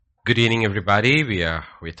Good evening, everybody. We are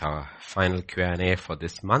with our final Q&A for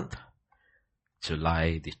this month,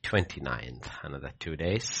 July the 29th. Another 2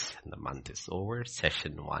 days, and the month is over.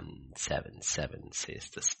 Session 177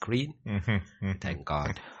 says the screen. Thank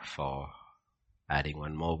God for adding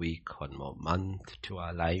one more week, one more month to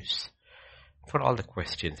our lives. For all the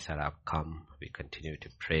questions that have come, we continue to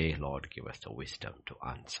pray, Lord, give us the wisdom to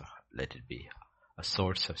answer. Let it be a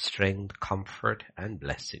source of strength, comfort, and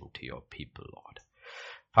blessing to your people, Lord.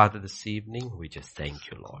 Father, this evening, we just thank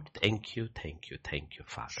you, Lord. Thank you,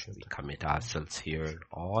 Father. We commit ourselves here,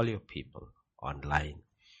 all your people online,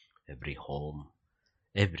 every home,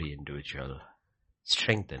 every individual.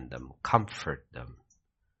 Strengthen them, comfort them.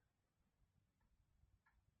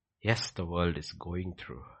 Yes, the world is going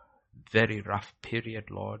through a very rough period,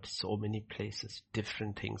 Lord. So many places,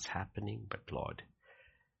 different things happening. But Lord,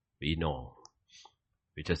 we know.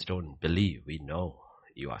 We just don't believe. We know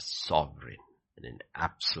you are sovereign and in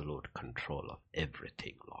absolute control of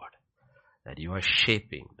everything, Lord. That you are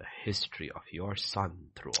shaping the history of your Son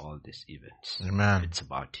through all these events. Amen. It's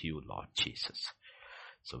about you, Lord Jesus.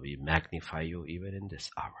 So we magnify you even in this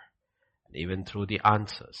hour. And even through the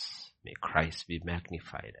answers, may Christ be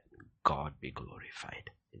magnified and God be glorified.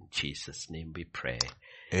 In Jesus' name we pray.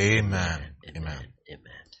 Amen. Amen.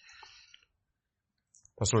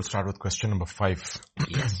 First, we'll start with question number 5.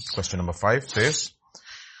 Yes. Question number 5 says,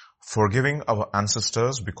 forgiving our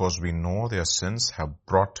ancestors because we know their sins have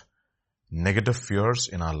brought negative fears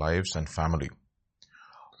in our lives and family.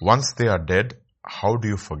 Once they are dead, how do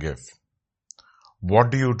you forgive?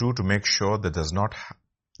 What do you do to make sure that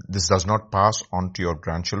this does not pass on to your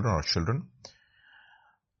grandchildren or children?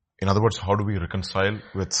 In other words, how do we reconcile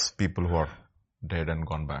with people who are dead and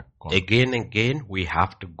gone? Again and again, we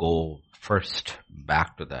have to go first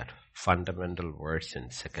back to that fundamental verse in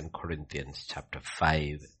 2 Corinthians chapter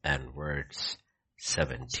 5 and verse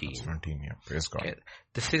 17. 17, yeah. Praise God. Okay.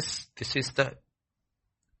 This is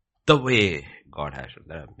the way God has.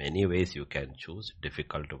 There are many ways you can choose,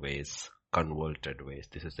 difficult ways, convoluted ways.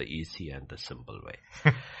 This is the easy and the simple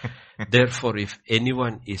way. Therefore, if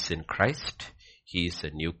anyone is in Christ, he is a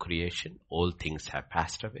new creation. All things have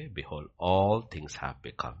passed away. Behold, all things have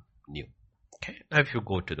become new. Okay. Now if you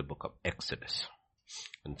go to the book of Exodus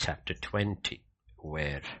in chapter 20,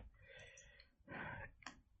 where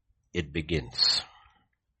it begins.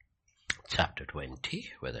 Chapter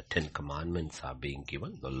 20, where the 10 commandments are being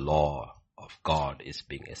given, the law of God is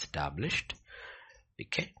being established.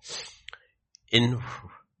 Okay. In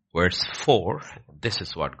verse 4, this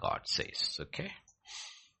is what God says. Okay.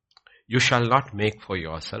 You shall not make for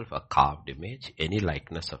yourself a carved image, any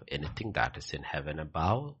likeness of anything that is in heaven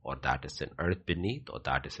above, or that is in earth beneath, or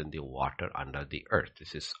that is in the water under the earth.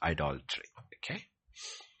 This is idolatry. Okay.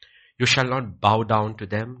 You shall not bow down to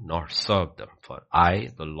them, nor serve them. For I,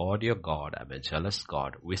 the Lord your God, am a jealous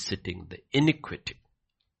God, visiting the iniquity.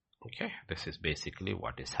 Okay. This is basically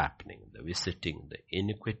what is happening. The visiting the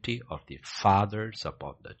iniquity of the fathers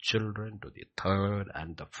upon the children to the third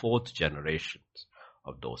and the fourth generations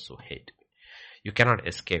of those who hate me. You cannot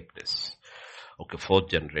escape this. Okay, 4th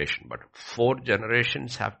generation, but 4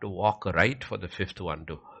 generations have to walk right for the 5th one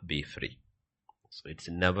to be free. So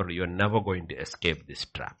you're never going to escape this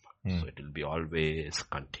trap. So it will be always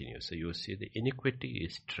continuous. So you see the iniquity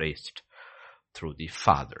is traced through the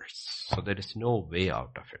fathers. So there is no way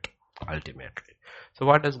out of it, ultimately. So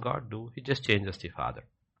what does God do? He just changes the father.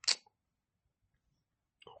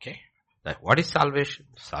 Okay. That what is salvation?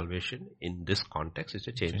 Salvation in this context is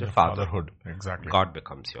a change of fatherhood. Exactly. God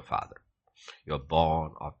becomes your father. You're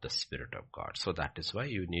born of the Spirit of God. So that is why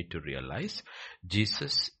you need to realize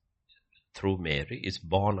Jesus through Mary is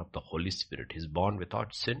born of the Holy Spirit. He's born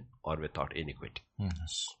without sin or without iniquity.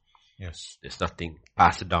 Yes. There's nothing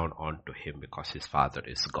passed down onto him because his father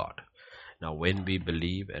is God. Now when we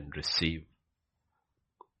believe and receive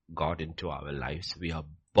God into our lives, we are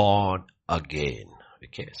born again.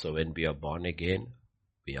 Okay, so when we are born again,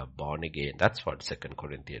 we are born again. That's what 2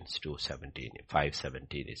 Corinthians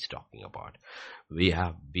 5:17 is talking about. We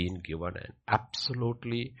have been given an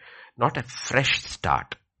absolutely, not a fresh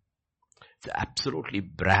start. It's an absolutely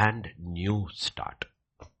brand new start.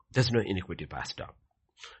 There's no iniquity passed down.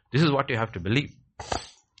 This is what you have to believe.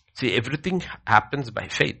 See, everything happens by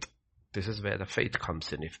faith. This is where the faith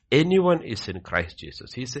comes in. If anyone is in Christ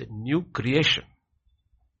Jesus, he's a new creation.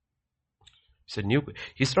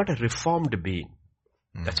 He's not a reformed being.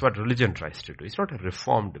 That's what religion tries to do. He's not a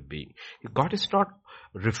reformed being. God is not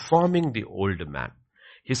reforming the old man.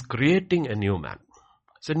 He's creating a new man.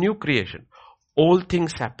 It's a new creation. All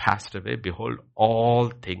things have passed away. Behold, all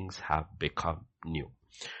things have become new.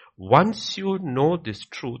 Once you know this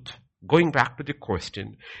truth, going back to the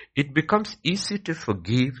question, it becomes easy to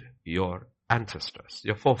forgive your ancestors,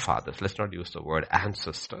 your forefathers. Let's not use the word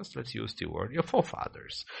ancestors. Let's use the word your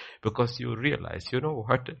forefathers. Because you realize, you know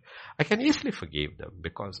what? I can easily forgive them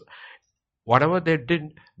because whatever they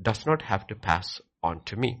did does not have to pass on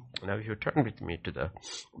to me. Now if you turn with me to the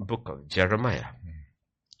book of Jeremiah,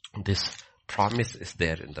 this promise is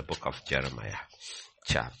there in the book of Jeremiah,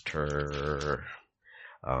 chapter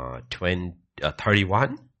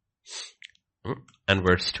 31 and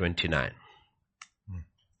verse 29.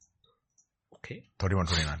 Okay. 31,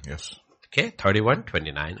 29, yes. Okay, 31,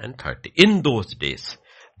 29 and 30. In those days,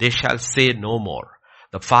 they shall say no more,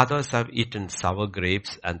 the fathers have eaten sour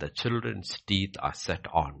grapes and the children's teeth are set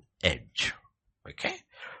on edge. Okay.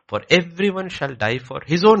 For everyone shall die for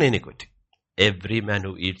his own iniquity. Every man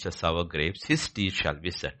who eats the sour grapes, his teeth shall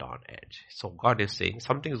be set on edge. So God is saying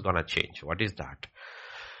something is going to change. What is that?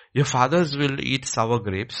 Your fathers will eat sour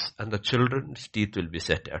grapes and the children's teeth will be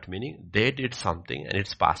set out, meaning they did something and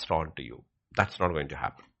it's passed on to you. That's not going to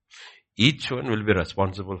happen. Each one will be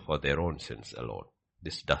responsible for their own sins alone.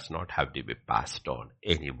 This does not have to be passed on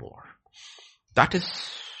anymore. That is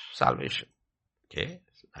salvation. Okay?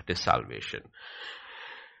 That is salvation.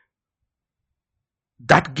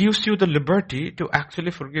 That gives you the liberty to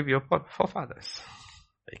actually forgive your forefathers.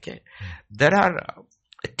 Okay? There are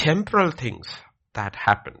temporal things that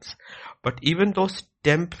happens. But even those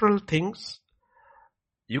temporal things,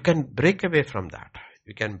 you can break away from that.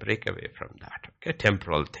 You can break away from that. Okay,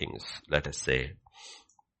 temporal things. Let us say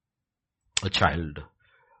a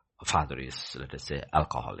father is, let us say,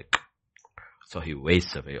 alcoholic. So he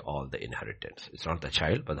wastes away all the inheritance. It's not the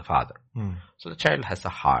child, but the father. So the child has a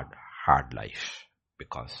hard life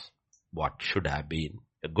because what should have been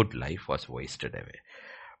a good life was wasted away.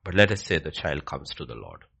 But let us say the child comes to the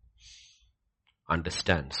Lord,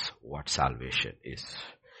 understands what salvation is.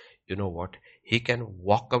 You know what? He can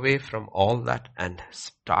walk away from all that and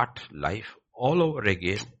start life all over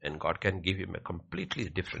again, and God can give him a completely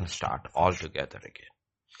different start altogether again.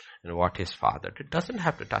 And what his father did doesn't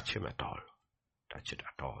have to touch him at all. Touch it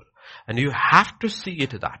at all. And you have to see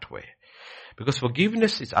it that way. Because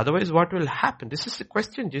forgiveness is, otherwise what will happen? This is the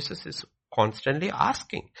question Jesus is constantly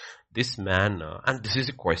asking. This man, and this is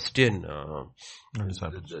a question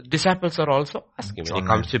the disciples are also asking. When he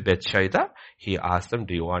comes to Bethsaida, he asks them,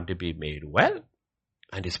 do you want to be made well?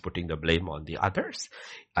 And he's putting the blame on the others.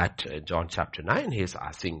 At John chapter 9, he's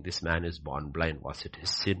asking, this man is born blind. Was it his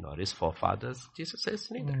sin or his forefathers? Jesus says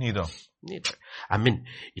neither. I mean,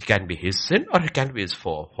 it can be his sin or it can be his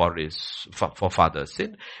forefather's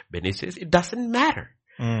sin. When he says, it doesn't matter.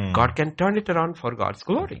 God can turn it around for God's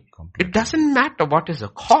glory. It doesn't matter what is the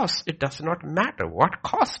cause. It does not matter what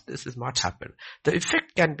caused this is not happened. The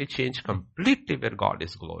effect can be changed completely where God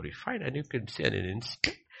is glorified. And you can see in an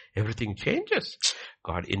instant, everything changes.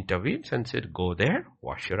 God intervenes and said, go there,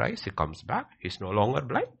 wash your eyes. He comes back. He's no longer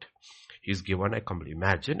blind. He's given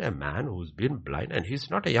imagine a man who's been blind, and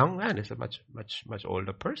he's not a young man. He's a much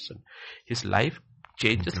older person. His life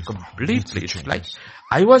changes completely. It's like,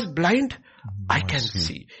 I was blind, I can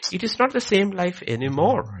see. It is not the same life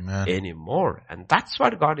anymore. And that's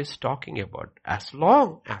what God is talking about. As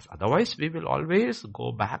long as, otherwise we will always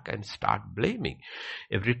go back and start blaming.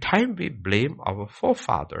 Every time we blame our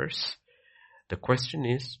forefathers, the question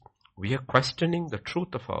is, we are questioning the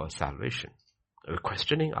truth of our salvation. We're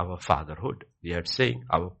questioning our fatherhood. We are saying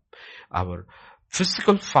our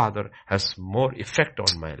physical father has more effect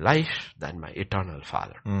on my life than my eternal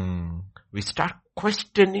father. We start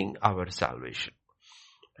questioning our salvation.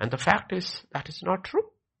 And the fact is, that is not true.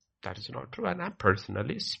 That is not true. And I'm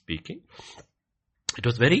personally speaking, it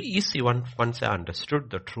was very easy once I understood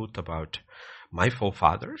the truth about my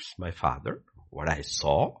forefathers, my father, what I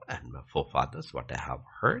saw, and my forefathers, what I have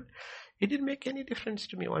heard. It didn't make any difference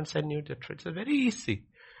to me once I knew the truth. It's very easy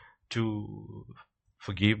to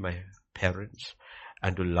forgive my parents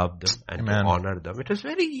and to love them and to honor them. It was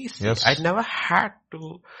very easy. Yes. I never had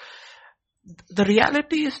to. The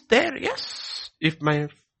reality is there, yes. If my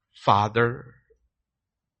father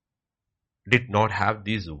did not have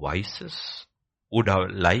these vices, would our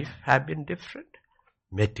life have been different?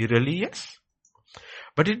 Materially, yes.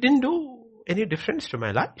 But it didn't do any difference to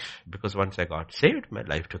my life, because once I got saved, my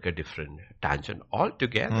life took a different tangent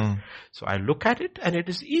altogether. So I look at it and it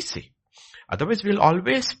is easy. Otherwise, we'll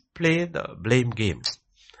always play the blame game.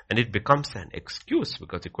 And it becomes an excuse,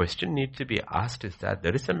 because the question needs to be asked is that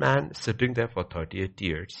there is a man sitting there for 38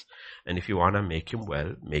 years. And if you want to make him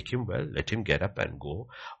well, let him get up and go.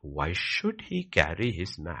 Why should he carry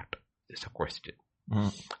his mat? It's a question.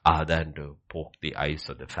 Other than to poke the eyes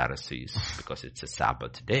of the Pharisees because it's a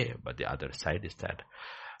Sabbath day. But the other side is that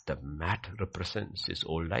The mat represents his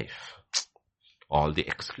old life. All the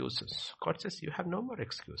excuses. God says, you have no more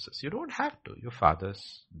excuses. You don't have to. Your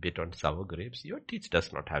fathers bit on sour grapes. Your teeth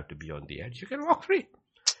does not have to be on the edge. You can walk free.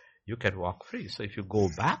 You can walk free. So if you go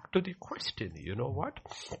back to the question, you know what?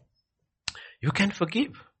 You can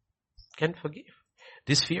forgive. Can forgive.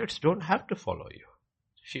 These fears don't have to follow you.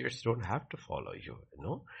 Fears don't have to follow you,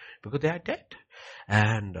 because they are dead.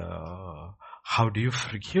 And how do you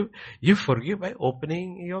forgive? You forgive by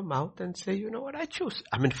opening your mouth and say, you know what, I choose.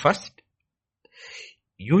 First,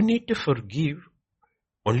 you need to forgive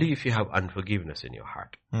only if you have unforgiveness in your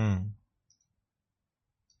heart.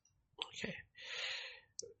 Okay.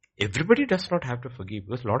 Everybody does not have to forgive,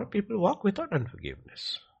 because a lot of people walk without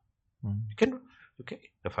unforgiveness. You can.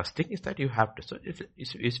 Okay. The first thing is that you have to,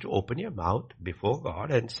 is to open your mouth before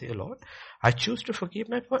God and say, Lord, I choose to forgive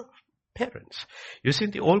my parents. You see,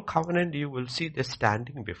 in the old covenant, you will see they're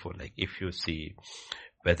standing before, like if you see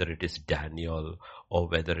whether it is Daniel or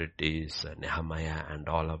whether it is Nehemiah and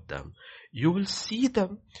all of them, you will see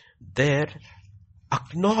them there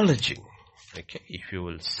acknowledging. Okay, if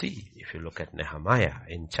you look at Nehemiah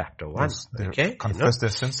in chapter 1, okay, confess their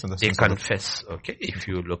sins and the sins. They confess. Okay, if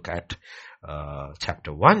you look at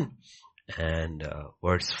chapter 1 and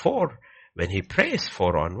verse 4, when he prays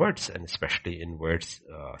 4 onwards, and especially in verse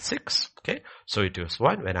 6. Okay, so it was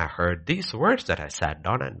 1, when I heard these words that I sat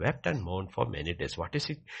down and wept and mourned for many days. What is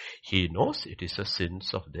it? He knows it is the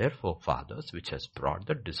sins of their forefathers which has brought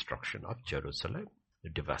the destruction of Jerusalem, the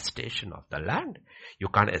devastation of the land. You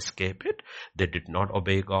can't escape it. They did not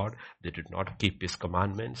obey God. They did not keep his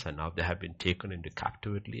commandments, and now they have been taken into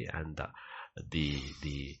captivity, and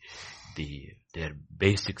their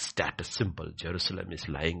basic status symbol, Jerusalem, is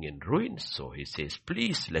lying in ruins. So he says,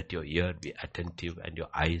 please let your ear be attentive and your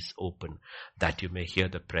eyes open, that you may hear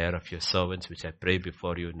the prayer of your servants, which I pray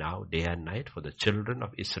before you now, day and night, for the children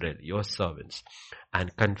of Israel, your servants,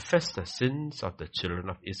 and confess the sins of the children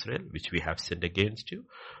of Israel, which we have sinned against you,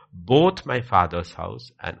 both my father's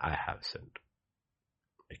house and I have sinned.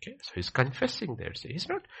 Okay, so he's confessing there. So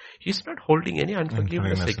he's not holding any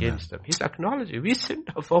unforgiveness against them. He's acknowledging, we sinned,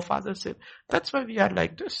 our forefathers sinned. That's why we are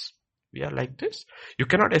like this. We are like this. You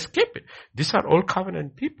cannot escape it. These are old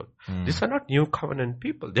covenant people. These are not new covenant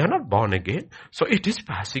people. They are not born again. So it is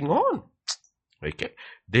passing on. Okay,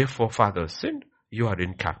 their forefathers sinned. You are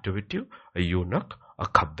in captivity, a eunuch, a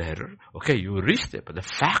cupbearer. Okay, you reach there, but the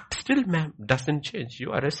fact still doesn't change.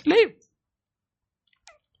 You are a slave.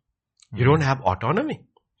 You don't have autonomy.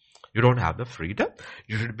 You don't have the freedom.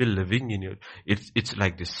 You should be living in your... It's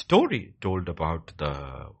like this story told about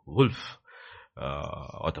the wolf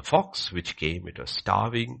or the fox which came. It was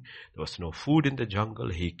starving. There was no food in the jungle.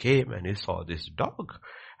 He came and he saw this dog.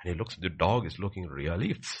 And he looks, the dog is looking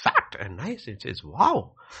really fat and nice. He says,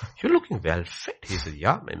 wow, you're looking well fed. He says,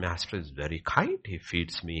 yeah, my master is very kind. He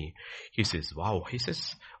feeds me. He says, wow. He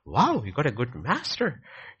says, wow, you got a good master.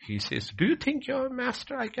 He says, do you think you're a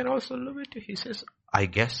master? I can also live with you. He says, I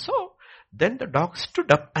guess so. Then the dog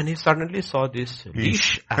stood up and he suddenly saw this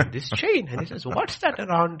leash and this chain. And he says, what's that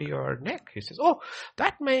around your neck? He says, oh,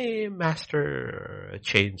 that my master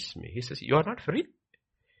chains me. He says, you are not free?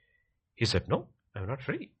 He said, no, I'm not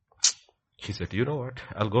free. He said, you know what?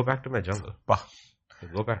 I'll go back to my jungle. I'll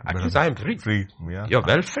go back. At least I'm free. Yeah. You're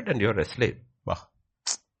well fed and you're a slave. Bah.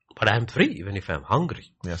 But I'm free even if I'm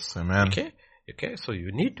hungry. Yes, amen. Okay, so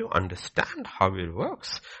you need to understand how it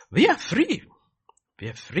works. We are free. We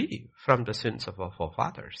are free from the sins of our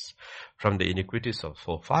forefathers, from the iniquities of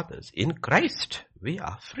forefathers. In Christ, we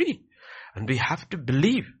are free. And we have to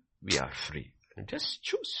believe we are free. And just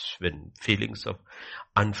choose when feelings of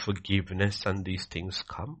unforgiveness and these things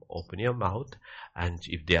come. Open your mouth, and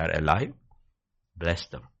if they are alive, bless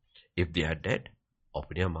them. If they are dead,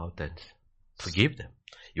 open your mouth and forgive them.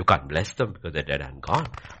 You can't bless them because they're dead and gone,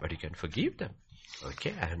 but you can forgive them.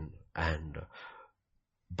 Okay, and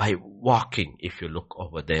by walking, if you look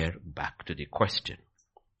over there, back to the question,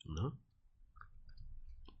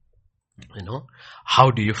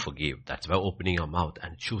 how do you forgive? That's by opening your mouth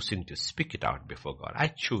and choosing to speak it out before God. I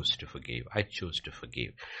choose to forgive. I choose to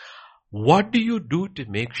forgive. What do you do to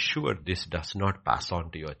make sure this does not pass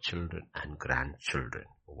on to your children and grandchildren?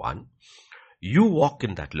 1, you walk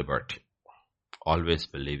in that liberty. Always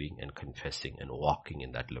believing and confessing and walking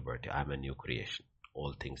in that liberty. I'm a new creation.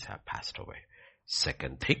 All things have passed away.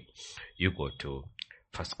 Second thing, you go to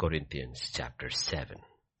 1 Corinthians chapter 7.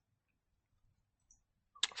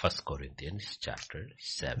 1 Corinthians chapter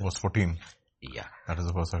 7. Verse 14. Yeah. That is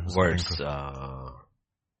the verse I was Verse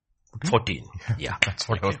 14. Yeah. That's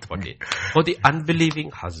what I was 14. For the unbelieving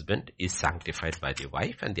husband is sanctified by the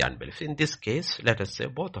wife and the unbelieving. In this case, let us say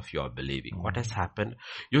both of you are believing. What has happened?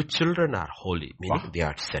 Your children are holy, meaning they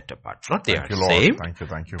are set apart. Not they are saved.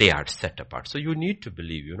 Thank you. They are set apart. So you need to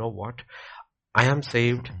believe, you know what? I am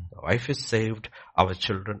saved. The wife is saved. Our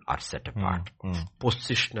children are set apart.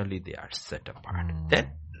 Positionally, they are set apart.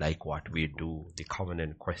 Then, like what we do, the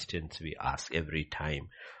covenant questions we ask every time.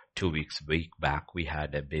 2 week back, we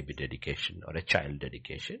had a baby dedication or a child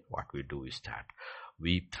dedication. What we do is that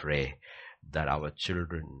we pray that our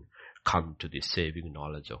children come to the saving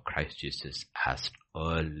knowledge of Christ Jesus as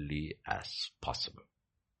early as possible.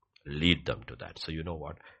 Lead them to that. So you know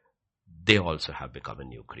what? They also have become a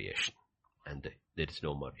new creation. And there is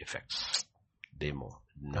no more effects. Thank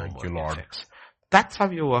you, Lord. Effects. That's how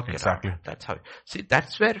you work Exactly. it out. That's how. See,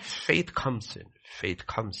 that's where faith comes in.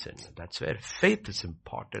 That's where faith is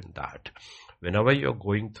important. That whenever you're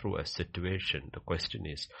going through a situation, the question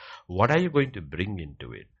is, what are you going to bring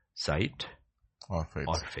into it? Sight or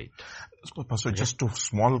faith? So, Pastor, just a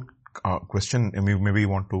small question. Maybe you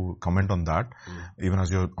want to comment on that, even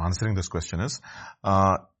as you're answering this question is,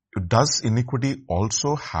 does iniquity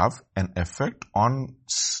also have an effect on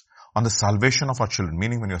the salvation of our children?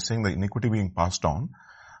 Meaning when you're saying the iniquity being passed on,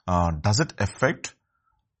 does it affect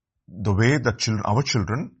the way that our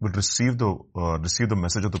children will receive the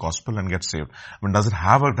message of the gospel and get saved? I mean, does it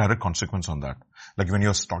have a direct consequence on that? Like when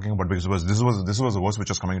you're talking about, because this was the verse which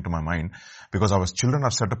was coming into my mind, because our children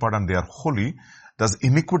are set apart and they are holy. Does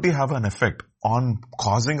iniquity have an effect on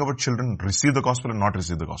causing our children receive the gospel and not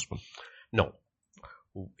receive the gospel? No.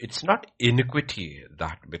 It's not iniquity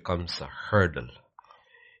that becomes a hurdle.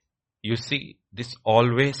 You see, this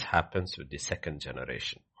always happens with the second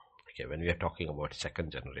generation. Okay, when we are talking about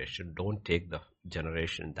second generation, don't take the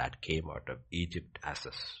generation that came out of Egypt as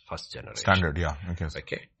a first generation. Standard, yeah.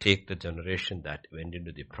 Okay, take the generation that went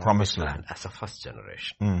into the promised land as a first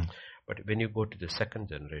generation. But when you go to the second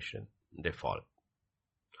generation, they fall.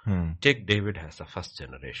 Take David as a first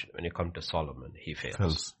generation. When you come to Solomon, he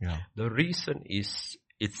fails. Yeah. The reason is,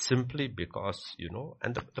 it's simply because,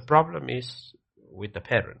 and the problem is with the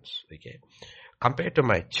parents, okay. Compared to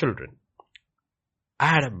my children, I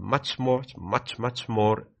had a much more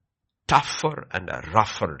tougher and a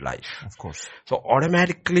rougher life. Of course. So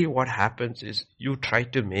automatically what happens is you try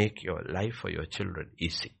to make your life for your children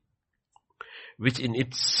easy, which in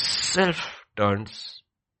itself turns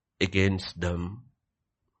against them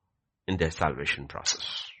in their salvation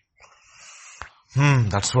process.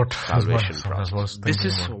 That's what salvation process. This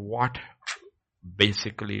is what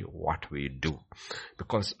basically what we do,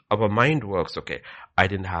 because our mind works. Okay, I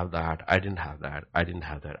didn't have that. I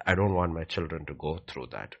don't want my children to go through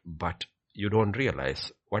that. But you don't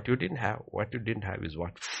realize what you didn't have. What you didn't have is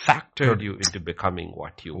what factored you into becoming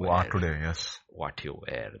what you were today. Yes, what you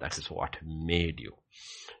were. That is what made you.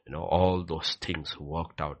 All those things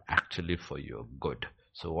worked out actually for your good.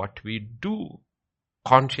 So what we do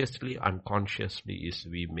consciously, unconsciously, is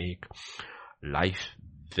we make life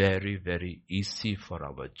very, very easy for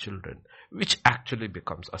our children, which actually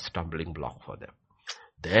becomes a stumbling block for them.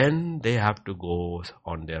 Then they have to go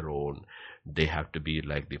on their own. They have to be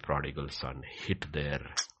like the prodigal son, hit their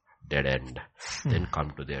dead end, then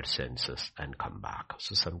come to their senses and come back.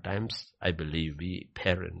 So sometimes I believe we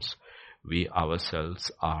parents, we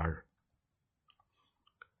ourselves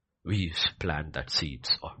we plant that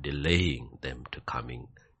seeds of delaying them to coming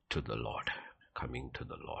to the Lord.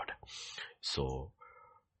 So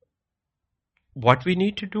what we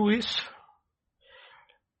need to do is,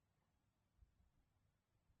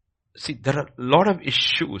 see, there are a lot of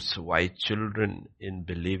issues why children in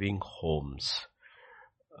believing homes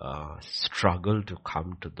struggle to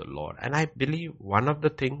come to the Lord. And I believe one of the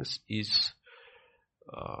things is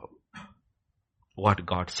what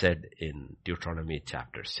God said in Deuteronomy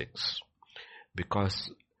chapter 6.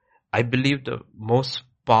 Because I believe the most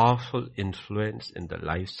powerful influence in the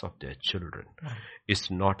lives of their children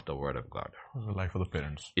is not the word of God. The life of the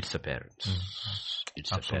parents. It's the parents.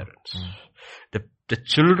 It's Absolutely. The parents. The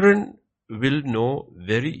children will know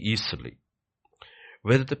very easily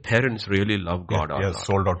whether the parents really love God or not.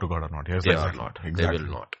 Sold out to God or not. Yes, they are not. Exactly. They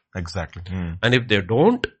will not. Exactly. And if they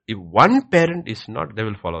don't, if one parent is not, they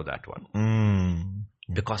will follow that one.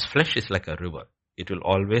 Because flesh is like a river. It will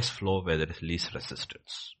always flow where there is least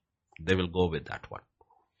resistance. They will go with that one.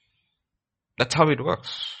 That's how it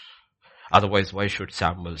works. Otherwise, why should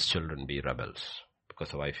Samuel's children be rebels? Because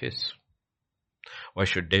the wife is. Why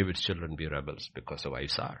should David's children be rebels? Because the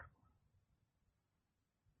wives are.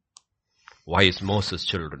 Why is Moses'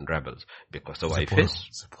 children rebels? Because the wife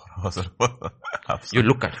is. You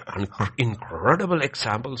look at incredible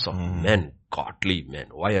examples of men, godly men.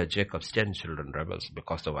 Why are Jacob's 10 children rebels?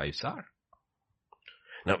 Because the wives are.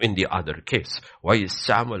 Now in the other case, why is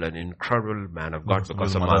Samuel an incredible man of God?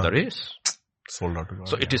 Because the mother is. Sold out to God.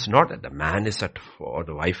 So it is not that the man is at fault or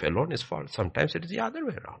the wife alone is fault. Sometimes it is the other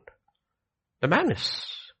way around. The man is.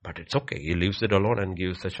 But it's okay. He leaves it alone and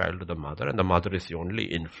gives the child to the mother, and the mother is the only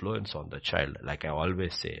influence on the child. Like I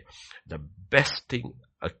always say, the best thing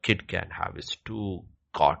a kid can have is 2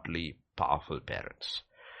 godly, powerful parents.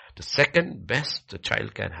 The second best the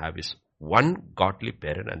child can have is 1 godly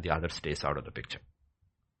parent and the other stays out of the picture.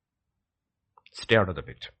 Stay out of the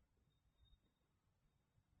picture.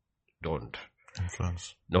 Don't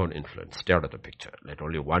influence. Stay out of the picture. Let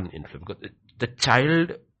only 1 influence. Because the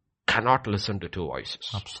child cannot listen to 2 voices.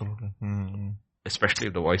 Absolutely. Especially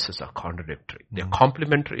if the voices are contradictory. They are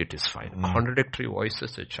complementary, it is fine. Contradictory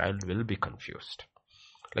voices, the child will be confused.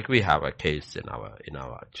 Like we have a case in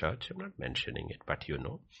our church, I'm not mentioning it, but you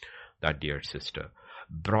know, that dear sister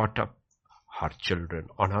brought up her children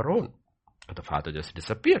on her own. The father just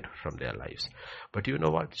disappeared from their lives. But you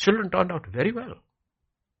know what? Children turned out very well.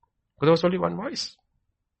 Because there was only 1 voice.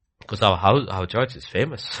 Because our church is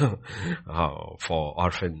famous for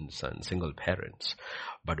orphans and single parents.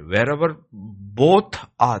 But wherever both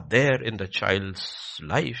are there in the child's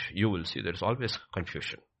life, you will see there's always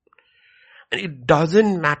confusion. And it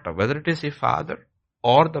doesn't matter whether it is a father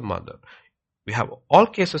or the mother. We have all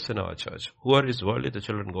cases in our church. Whoever is worldly, the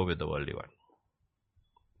children go with the worldly one.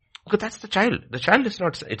 Because that's the child. The child is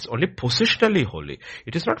not, it's only positionally holy.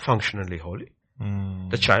 It is not functionally holy.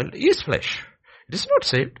 The child is flesh. It is not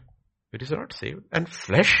saved. It is not saved. And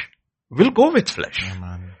flesh will go with flesh.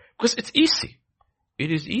 Amen. Because it's easy.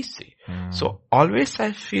 It is easy. So always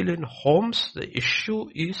I feel in homes the issue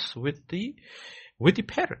is with the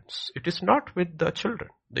parents. It is not with the children.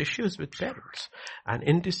 The issue is with parents. And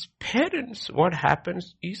in these parents, what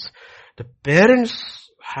happens is the parents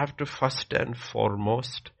have to first and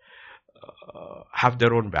foremost have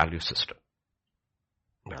their own value system.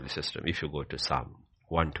 Value system. If you go to Psalm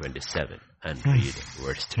 127 and read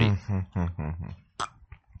verse 3.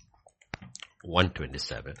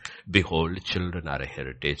 127. Behold, children are a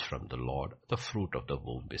heritage from the Lord. The fruit of the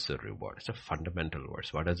womb is a reward. It's a fundamental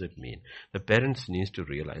verse. What does it mean? The parents need to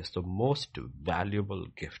realize the most valuable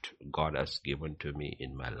gift God has given to me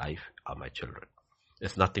in my life are my children.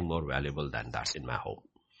 There's nothing more valuable than that in my home.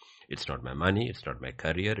 It's not my money. It's not my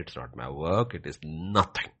career. It's not my work. It is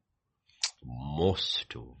nothing.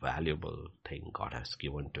 Most valuable thing God has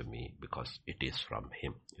given to me because it is from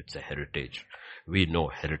Him. It's a heritage. We know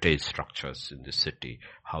heritage structures in the city,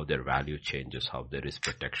 how their value changes, how there is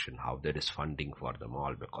protection, how there is funding for them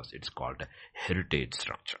all because it's called a heritage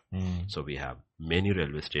structure. So we have many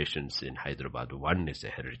railway stations in Hyderabad. One is a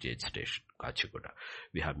heritage station, Kachiguda.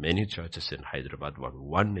 We have many churches in Hyderabad.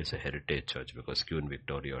 One is a heritage church because Queen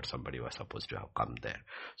Victoria or somebody was supposed to have come there.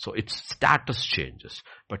 So its status changes.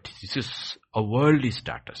 But this is a worldly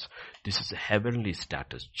status. This is a heavenly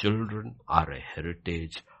status. Children are a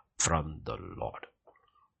heritage from the Lord.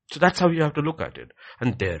 So that's how you have to look at it.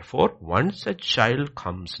 And therefore, once a child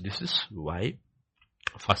comes, this is why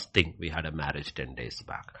first thing, we had a marriage 10 days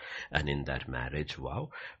back. And in that marriage,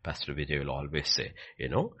 Pastor Vijay will always say,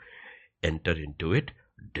 enter into it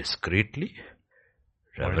discreetly,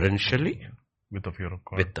 reverentially, with the fear of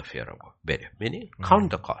God. With the fear of God. Meaning,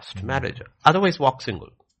 count the cost, marriage. Otherwise, walk single.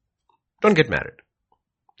 Don't get married.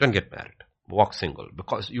 Walk single.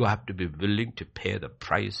 Because you have to be willing to pay the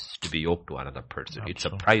price to be yoked to another person. Absolutely. It's a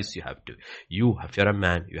price you have to. If you're a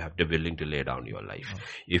man, you have to be willing to lay down your life.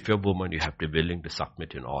 If you're a woman, you have to be willing to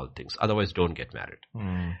submit in all things. Otherwise, don't get married.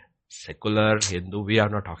 Secular, Hindu, we are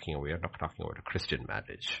not talking about a Christian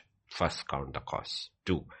marriage. First, count the cost.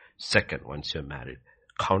 2. Second, once you're married,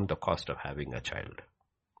 count the cost of having a child.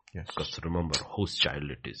 Yes. Because remember whose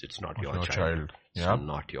child it is. It's not your child. It's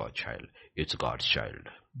not your child. It's God's child.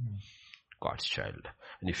 God's child.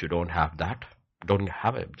 And if you don't have that, don't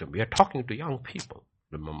have it. We are talking to young people.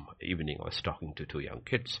 Remember, evening I was talking to 2 young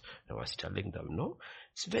kids. I was telling them,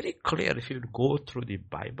 it's very clear. If you go through the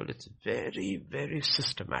Bible, it's very, very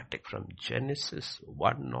systematic from Genesis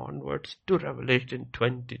 1 onwards to Revelation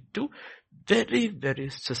 22. Very, very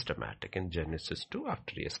systematic. In Genesis 2,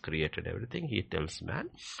 after He has created everything, He tells man,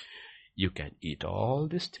 you can eat all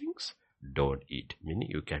these things, don't eat. Meaning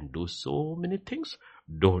you can do so many things,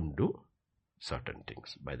 don't do certain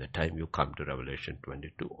things. By the time you come to Revelation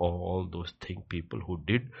 22, all those people who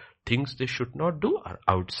did things they should not do are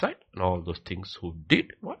outside, and all those things who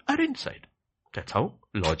did are inside. That's how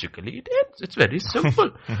logically it ends. It's very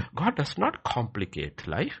simple. God does not complicate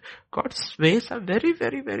life. God's ways are very,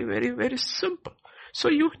 very, very, very, very simple. So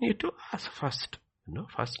you need to ask first.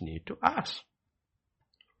 First need to ask.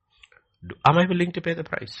 Am I willing to pay the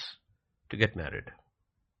price to get married?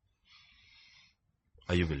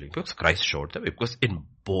 Are you willing? Because Christ showed the way. Because in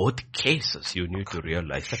both cases, you need to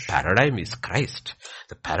realize the paradigm is Christ.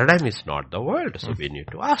 The paradigm is not the world. So we need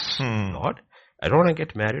to ask, Lord, I don't want to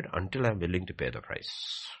get married until I'm willing to pay the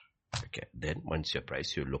price. Okay. Then once your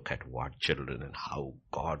price, you look at what children and how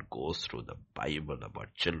God goes through the Bible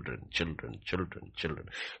about children.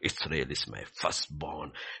 Israel is my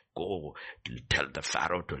firstborn. Go tell the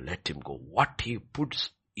Pharaoh to let him go. What he puts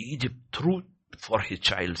Egypt through for his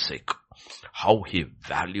child's sake. How he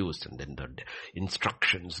values, and then the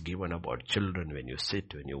instructions given about children when you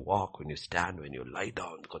sit, when you walk, when you stand, when you lie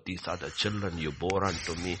down, because these are the children you bore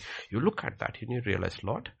unto me. You look at that and you realize,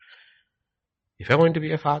 Lord, if I'm going to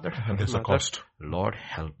be a father, there's a cost. Lord,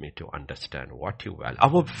 help me to understand what you value.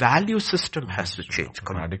 Our value system has to change.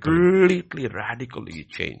 Completely, radically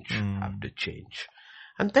change. Have to change.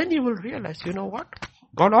 And then you will realize, you know what?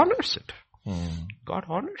 God honors it. God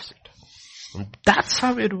honors it. And that's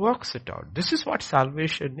how it works it out. This is what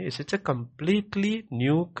salvation is. It's a completely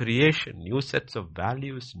new creation, new sets of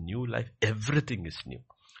values, new life. Everything is new.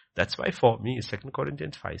 That's why for me, 2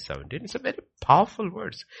 Corinthians 5:17 is a very powerful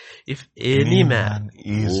verse. If any man,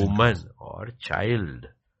 woman or child,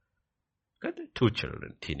 got the 2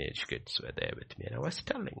 children, teenage kids were there with me, and I was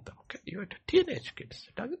telling them, okay, you're teenage kids,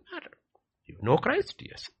 it doesn't matter. You know Christ,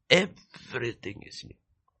 yes. Everything is new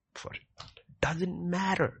for you. Doesn't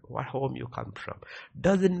matter what home you come from.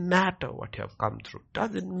 Doesn't matter what you have come through.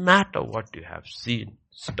 Doesn't matter what you have seen.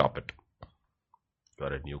 Stop it. You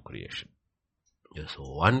are a new creation. There's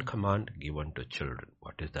one command given to children.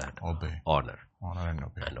 What is that? Obey. Honor. Honor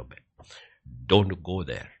and obey. Don't go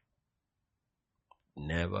there.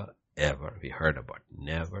 Never, ever, we heard about,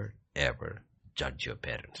 never, ever judge your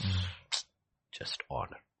parents. Just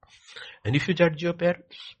honor. And if you judge your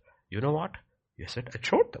parents, you know what? I said, I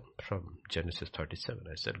showed them from Genesis 37.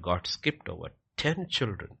 I said, God skipped over 10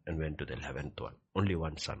 children and went to the 11th one. Only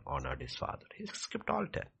one son honored his father. He skipped all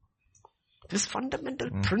 10. These fundamental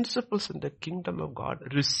principles in the kingdom of God,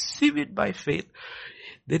 receive it by faith.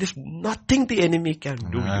 There is nothing the enemy can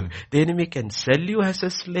do. You. The enemy can sell you as a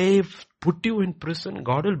slave, put you in prison.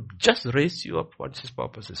 God will just raise you up once his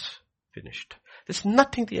purpose is finished. There's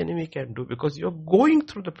nothing the enemy can do because you're going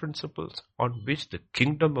through the principles on which the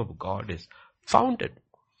kingdom of God is founded.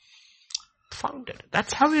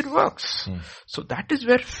 That's how it works. So that is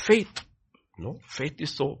where faith, faith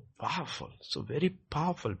is so powerful, so very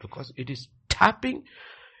powerful because it is tapping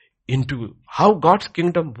into how God's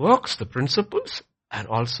kingdom works, the principles, and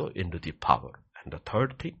also into the power. And the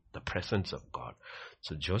third thing, the presence of God.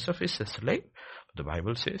 So Joseph is a slave. The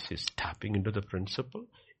Bible says he's tapping into the principle,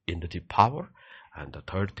 into the power, and the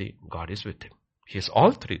third thing, God is with him. He has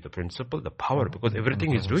all three, the principle, the power, because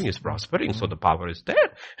everything he's doing is prospering, so the power is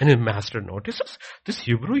there. And his master notices this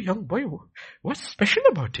Hebrew young boy, what's special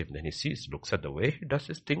about him? Then he sees, looks at the way he does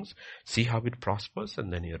his things, see how it prospers,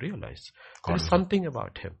 and then he realizes there's something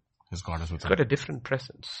about him. His God is with him. He's got a different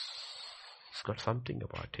presence. He's got something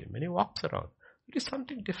about him. When he walks around, there is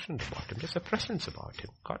something different about him. There's a presence about him.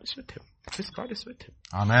 God is with him. His God is with him.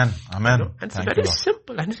 Amen. And it's very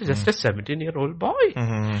simple. And it's just a 17-year-old boy.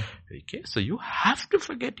 Okay, so you have to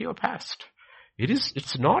forget your past.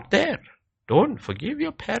 It's not there. Don't forgive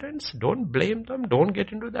your parents. Don't blame them. Don't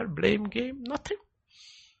get into that blame game. Nothing.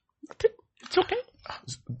 It's okay.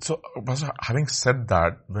 So, Pastor, having said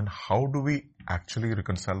that, how do we actually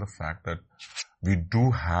reconcile the fact that we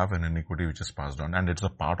do have an iniquity which is passed on and it's a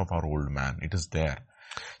part of our old man? It is there.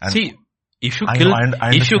 And see, if you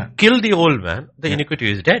kill the old man, the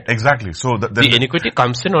iniquity is dead. Exactly. So the iniquity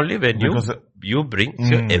comes in only when you bring,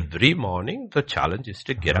 every morning the challenge is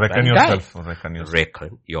to get up and die.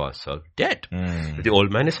 Reckon yourself dead. The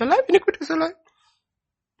old man is alive, iniquity is alive.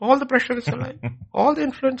 All the pressure is alive. All the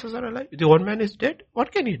influences are alive. The old man is dead.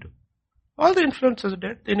 What can he do? All the influences are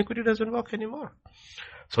dead. The iniquity doesn't work anymore.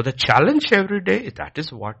 So the challenge every day, that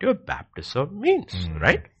is what your baptism means,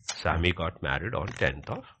 right? Sammy got married on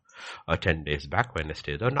 10 days back,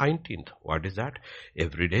 Wednesday the 19th. What is that?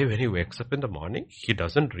 Every day when he wakes up in the morning, he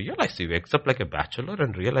doesn't realize. He wakes up like a bachelor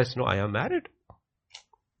and realizes, no, I am married.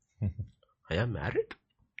 I am married.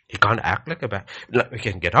 He can't act like a bachelor. He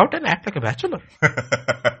can get out and act like a bachelor.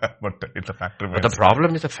 But it's a fact remains. But the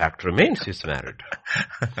problem is the fact remains he's married.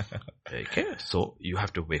 Okay, so you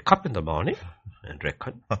have to wake up in the morning and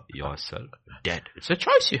reckon yourself dead. It's a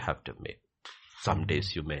choice you have to make. Some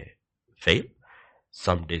days you may fail.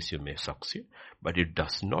 Some days you may succeed, but it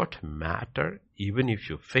does not matter. Even if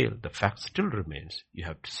you fail, the fact still remains. You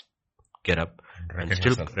have to get up and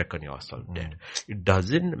still reckon yourself dead. It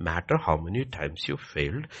doesn't matter how many times you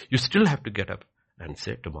failed. You still have to get up and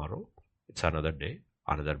say, tomorrow, it's another day,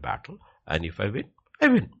 another battle. And if I win, I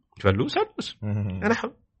win. If I lose, I lose. And I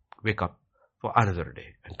have to wake up for another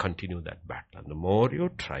day and continue that battle. And the more you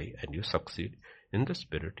try and you succeed in the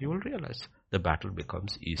spirit, you will realize the battle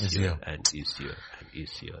becomes easier and easier and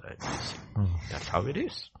easier and easier. That's how it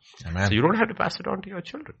is. Amen. So you don't have to pass it on to your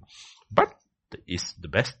children. But the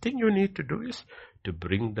best thing you need to do is to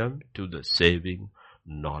bring them to the saving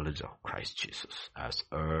knowledge of Christ Jesus as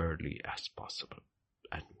early as possible.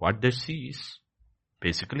 And what they see is,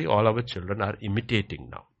 basically all our children are imitating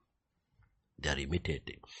now. They are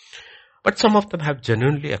imitating. But some of them have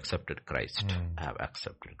genuinely accepted Christ, have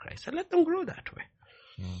accepted Christ, and let them grow that way.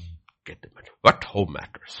 Get them. But home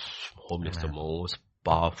matters. Home is the most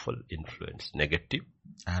powerful influence, negative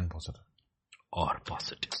and positive. Or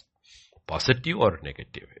positive. Positive or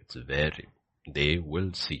negative, they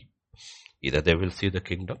will see. Either they will see the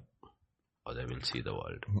kingdom or they will see the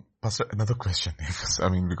world. Pastor, another question.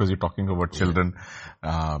 Because you're talking about children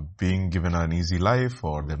being given an easy life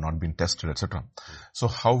or they've not been tested, etc. So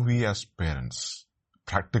how we as parents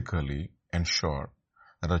practically ensure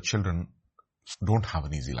that our children don't have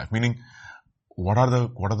an easy life? Meaning, what are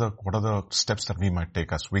the steps that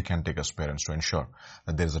we can take as parents to ensure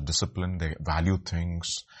that there is a discipline, they value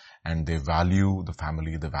things, and they value the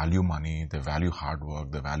family, they value money, they value hard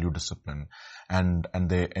work, they value discipline, and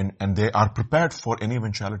they are prepared for any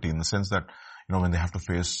eventuality, in the sense that, when they have to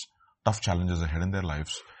face tough challenges ahead in their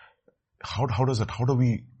lives, how do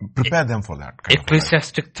we prepare them for that?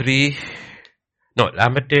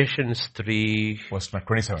 Lamentations 3, verse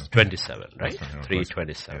 27. 27, right?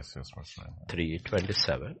 3:27. Yes, verse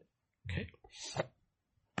 3:27. Okay.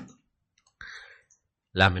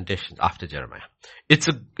 Lamentations after Jeremiah. It's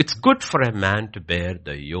good for a man to bear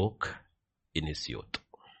the yoke in his youth.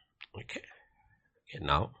 Okay.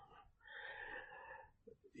 Now,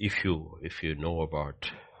 if you know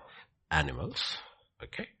about animals,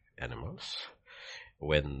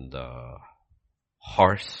 when the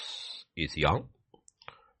horse is young,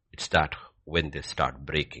 it's that when they start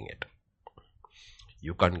breaking it.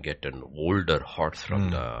 You can't get an older horse from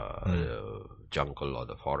the jungle or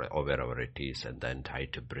the forest or wherever it is and then try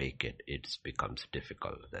to break it. It becomes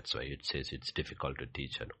difficult. That's why it says it's difficult to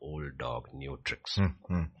teach an old dog new tricks.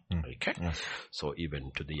 Okay? Yes. So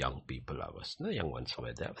even to the young people, the young ones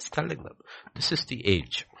were there, I was telling them, this is the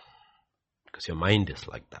age. Because your mind is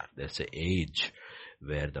like that. There's an age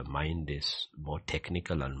where the mind is more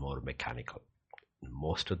technical and more mechanical.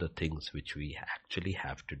 Most of the things which we actually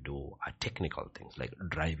have to do are technical things, like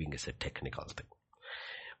driving is a technical thing.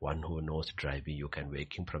 One who knows driving, you can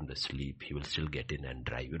wake him from the sleep, he will still get in and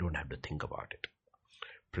drive. You don't have to think about it.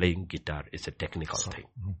 Playing guitar is a technical thing.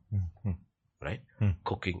 Right?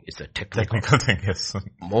 Cooking is a technical thing, yes.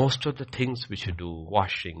 Most of the things which you do,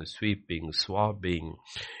 washing, sweeping, swabbing,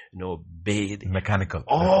 bathing. Mechanical.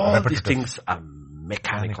 All these things are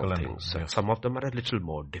mechanical things. Yes. Some of them are a little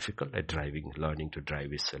more difficult, like driving. Learning to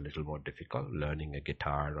drive is a little more difficult. Learning a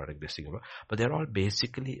guitar or this thing. But they're all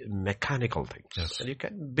basically mechanical things. Yes. And you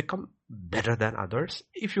can become better than others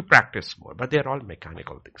if you practice more. But they're all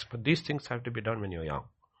mechanical things. But these things have to be done when you're young.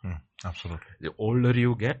 Absolutely. The older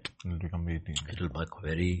you get, it'll become it'll become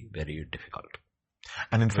very, very difficult.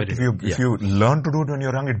 And in fact, if you learn to do it when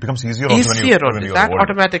you're young, it becomes easier. Easier when you're that old.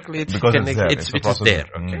 Automatically It's there.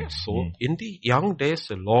 Okay, so in the young days,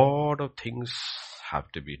 a lot of things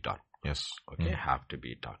have to be done. Yes. Okay, have to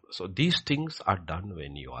be done. So these things are done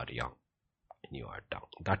when you are young. When you are young,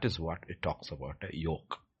 that is what it talks about a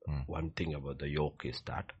yoke. One thing about the yoke is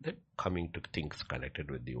that coming to things connected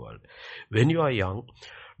with the world. When you are young,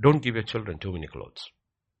 don't give your children too many clothes.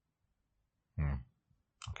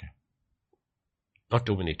 Okay. Not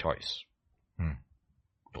too many toys.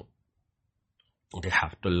 No. They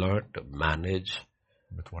have to learn to manage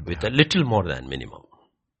with a little more than minimum.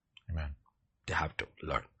 Amen. They have to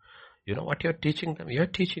learn. You know what you're teaching them? You're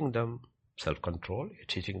teaching them self-control. You're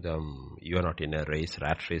teaching them you're not in a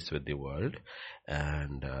rat race with the world.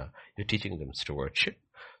 And you're teaching them stewardship.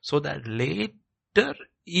 So that later,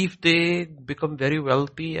 if they become very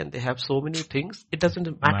wealthy and they have so many things, it doesn't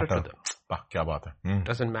matter to them. It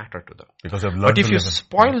doesn't matter to them. Because they've learned but if you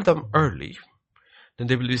spoil them early, then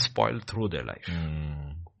they will be spoiled through their life.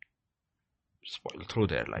 Spoiled through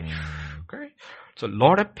their life. Okay? So a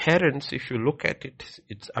lot of parents, if you look at it,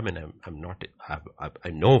 I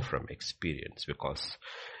know from experience, because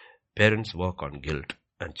parents work on guilt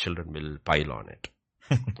and children will pile on it.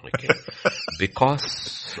 Okay? Because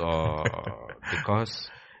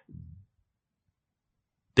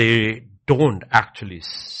they don't actually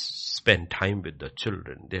spend time with the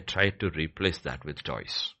children. They try to replace that with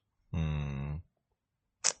toys.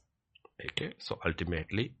 Okay? So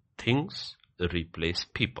ultimately, things replace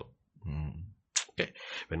people. Okay.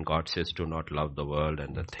 When God says do not love the world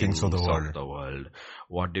and the things of the world,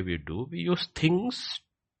 what do? We use things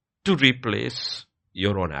to replace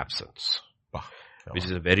your own absence. Which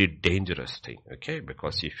is a very dangerous thing, okay?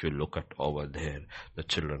 Because if you look at over there, the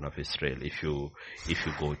children of Israel, if you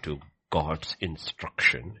go to God's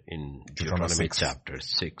instruction in Deuteronomy chapter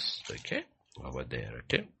 6, okay? Over there,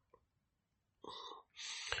 okay?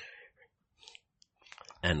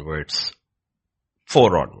 And verse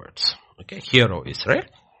 4 onwards, okay? Hear, O Israel,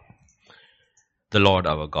 the Lord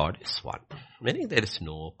our God is one. Meaning there is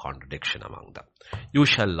no contradiction among them. You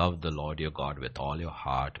shall love the Lord your God with all your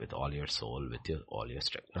heart, with all your soul, with all your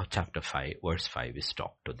strength. Now chapter 5, verse 5 is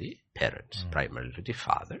talked to the parents, primarily to the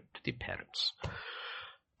father, to the parents.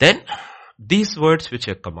 Then, these words which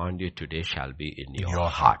I command you today shall be in your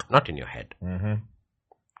heart, not in your head.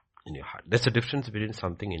 In your heart. There's a difference between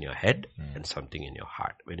something in your head and something in your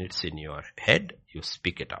heart. When it's in your head, you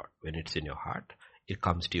speak it out. When it's in your heart, it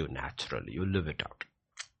comes to you naturally. You live it out.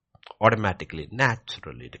 Automatically,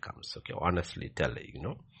 naturally it comes. Okay, honestly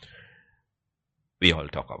telling, we all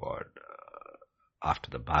talk about after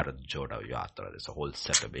the Bharat Jodo Yatra, there's a whole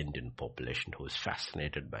set of Indian population who is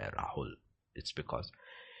fascinated by Rahul. It's because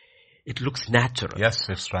it looks natural. Yes,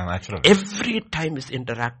 it's natural. Every time he's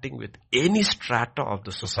interacting with any strata of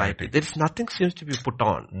the society, there's nothing seems to be put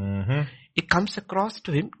on. It comes across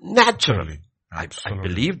to him naturally. I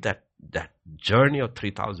believe that journey of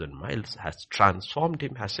 3,000 miles has transformed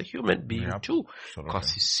him as a human being too.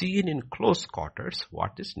 Because he's seen in close quarters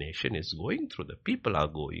what this nation is going through, the people are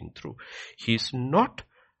going through.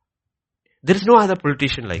 There is no other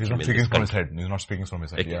politician like him in this country. He's not speaking from his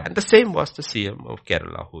head. Okay. And the same was the CM of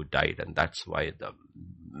Kerala who died, and that's why the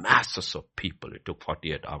masses of people, it took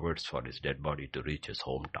 48 hours for his dead body to reach his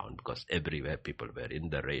hometown, because everywhere people were in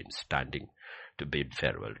the rain standing to bid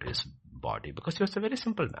farewell to his body, because he was a very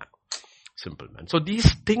simple man. So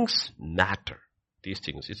these things matter. These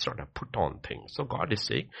things, it's not a put on thing. So God is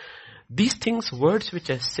saying, these things, words which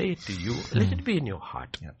I say to you, let it be in your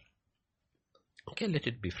heart. Yeah. Okay, let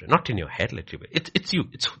it be free. Not in your head, let it be. It's you.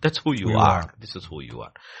 That's who you are. This is who you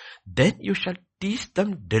are. Then you shall teach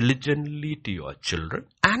them diligently to your children,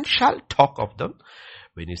 and shall talk of them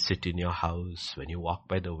when you sit in your house, when you walk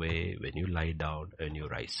by the way, when you lie down, and you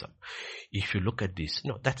rise up. If you look at this,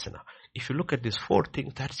 no, that's enough. If you look at these 4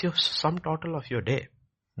 things, that's your sum total of your day.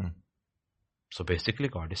 So basically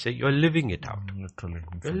God is saying, you're living it out.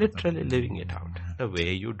 You're literally living it out. The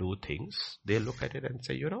way you do things, they look at it and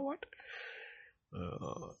say, you know what?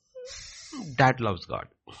 Dad loves God.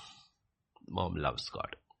 Mom loves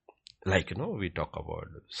God. Like, we talk about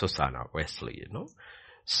Susanna Wesley,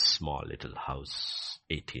 small little house,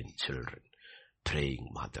 18 children, praying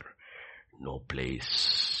mother, no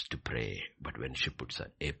place to pray. But when she puts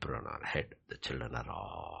an apron on her head, the children are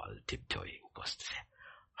all tiptoeing because they say,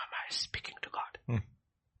 Mama is speaking to God.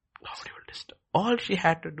 Nobody will disturb. All she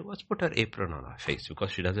had to do was put her apron on her face,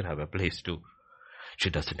 because she doesn't have a place to. She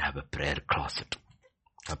doesn't have a prayer closet.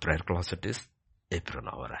 Her prayer closet is apron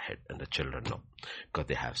over her head, and the children know, because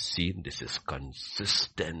they have seen this is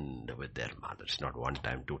consistent with their mothers, not 1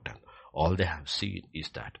 time, 2 times. All they have seen is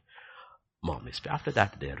that mom is. After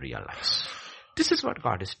that, they realize this is what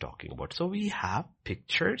God is talking about. So we have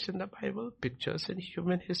pictures in the Bible, pictures in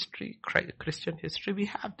human history, Christian history. We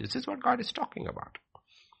have this. This is what God is talking about.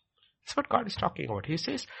 This is what God is talking about. He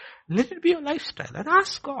says, let it be your lifestyle, and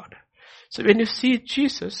ask God. So when you see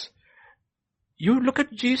Jesus, you look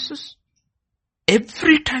at Jesus,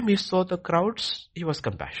 every time he saw the crowds, he was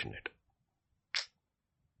compassionate.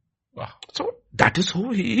 Wow. So that is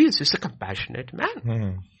who he is. He's a compassionate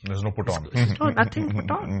man. There's no put on. There's nothing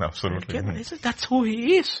put on. Absolutely. Okay? He says, that's who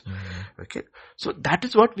he is. Okay. So that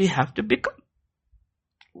is what we have to become.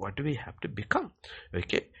 What do we have to become?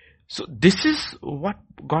 Okay. So this is what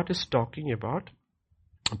God is talking about.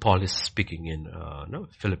 Paul is speaking in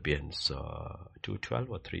Philippians 2:12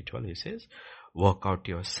 or 3:12. He says, work out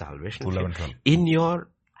your salvation in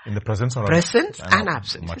the presence and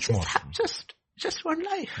absence. Much more. Just one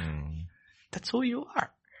life. That's who you are.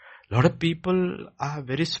 A lot of people are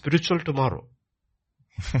very spiritual tomorrow.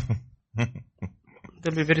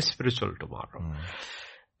 They'll be very spiritual tomorrow.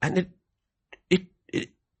 And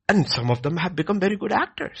and some of them have become very good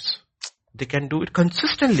actors. They can do it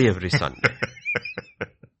consistently every Sunday.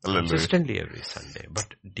 Consistently every Sunday.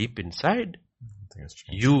 But deep inside, Nothing has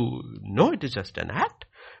changed. You know it is just an act,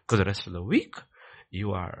 because the rest of the week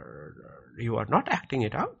you are not acting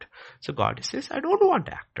it out. So God says, I don't want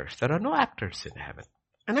actors. There are no actors in heaven.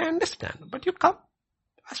 And I understand. But you come,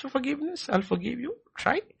 ask for forgiveness. I'll forgive you.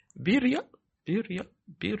 Try. Be real. Be real.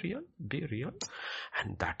 Be real. Be real.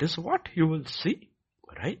 And that is what you will see.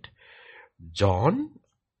 Right? John,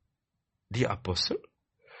 the apostle,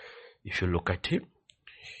 if you look at him,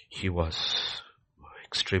 he was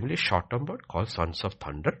extremely short-tempered, called sons of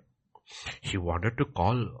thunder. He wanted to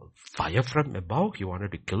call fire from above. He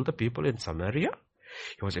wanted to kill the people in Samaria.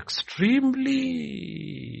 He was extremely,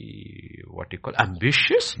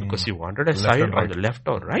 ambitious, because he wanted a side on the left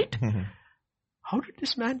or right. How did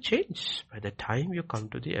this man change? By the time you come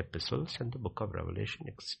to the epistles and the book of Revelation,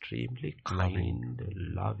 extremely kind,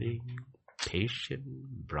 loving, patient,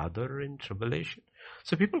 brother in tribulation.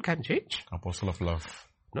 So people can change. Apostle of love.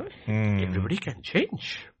 No, everybody can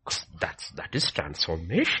change. That is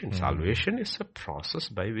transformation. Salvation is a process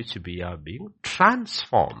by which we are being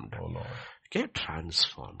transformed. Oh Lord. Okay,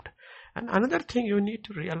 transformed. And another thing you need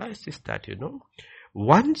to realize is that,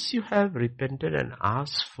 once you have repented and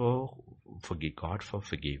asked for God for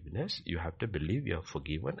forgiveness, you have to believe you are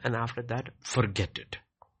forgiven, and after that, forget it.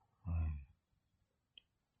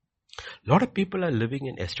 A lot of people are living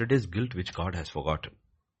in yesterday's guilt which God has forgotten.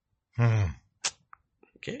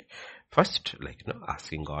 Okay. First,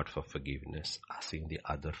 asking God for forgiveness, asking the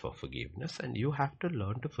other for forgiveness, and you have to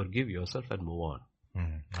learn to forgive yourself and move on.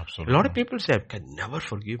 Absolutely. A lot of people say, I can never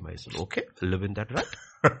forgive myself. Okay, live in that rut.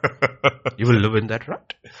 You will live in that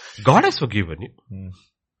rut. God has forgiven you.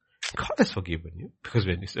 God has forgiven you. Because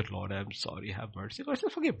when you said, Lord, I am sorry, have mercy, God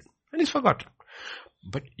said, forgiven. And He's forgotten.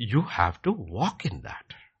 But you have to walk in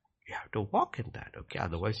that. You have to walk in that, okay?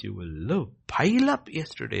 Otherwise you will pile up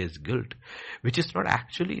yesterday's guilt, which is not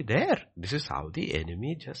actually there. This is how the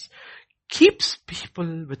enemy just keeps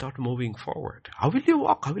people without moving forward. How will you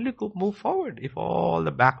walk? How will you move forward if all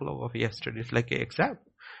the backlog of yesterday is like an exam?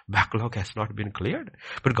 Backlog has not been cleared.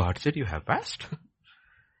 But God said, you have passed.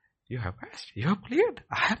 You have passed. You have cleared.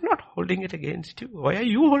 I am not holding it against you. Why are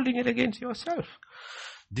you holding it against yourself?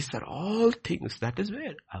 These are all things. That is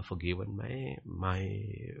where I've forgiven my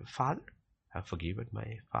father. I've forgiven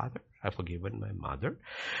my father. I've forgiven my mother.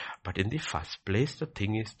 But in the first place, the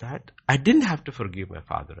thing is that I didn't have to forgive my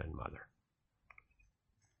father and mother.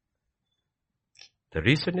 The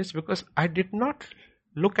reason is because I did not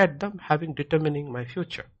look at them having determining my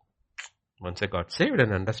future. Once I got saved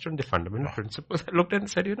and understood the fundamental principles, I looked and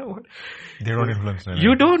said, you know what? They don't influence me.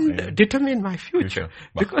 You don't determine my future.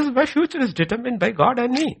 Because my future is determined by God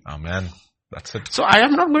and me. Amen. That's it. So I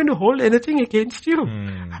am not going to hold anything against you.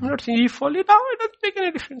 I'm not saying you fall it out. It doesn't make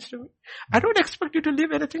any difference to me. I don't expect you to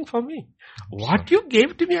leave anything for me. What you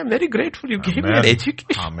gave to me, I'm very grateful. You gave me an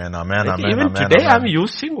education. Amen. Amen. Like Amen. even Amen, today, amen. I'm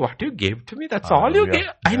using what you gave to me. That's all you gave.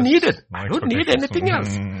 I needed. I don't need anything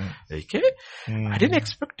else. Okay? I didn't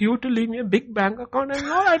expect you to leave me a big bank account. And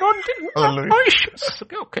no, I don't think. No issues.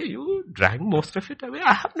 Okay, you drank most of it away.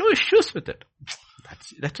 I have no issues with it.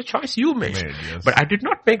 That's a choice you made. Yes. But I did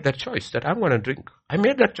not make that choice that I'm going to drink. I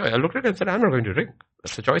made that choice. I looked at it and said, I'm not going to drink.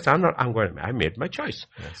 That's a choice I'm going to make. I made my choice.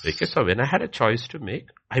 Yes. Okay, so when I had a choice to make,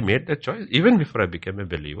 I made that choice. Even before I became a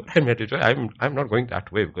believer, I made a choice. I'm not going that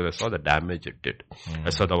way because I saw the damage it did.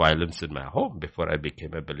 I saw the violence in my home. Before I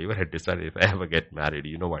became a believer, I decided if I ever get married,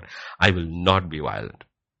 you know what? I will not be violent.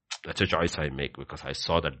 That's a choice I make because I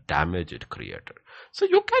saw the damage it created. So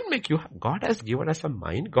you can make, God has given us a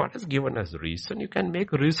mind. God has given us reason. You can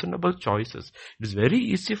make reasonable choices. It is very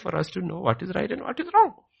easy for us to know what is right and what is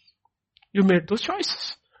wrong. You made those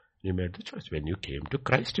choices. You made the choice. When you came to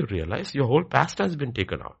Christ, you realized your whole past has been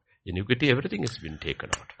taken out. Iniquity, everything has been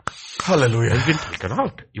taken out. Hallelujah. Has been taken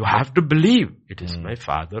out. You have to believe it is my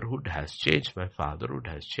fatherhood has changed. My fatherhood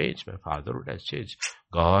has changed. My fatherhood has changed.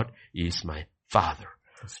 God is my father.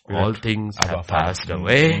 All things have passed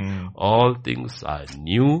away. All things are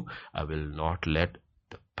new. I will not let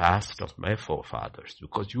the past of my forefathers,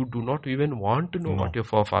 because you do not even want to know what your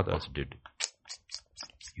forefathers did.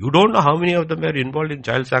 You don't know how many of them were involved in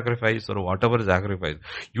child sacrifice or whatever sacrifice.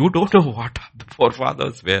 You don't know what the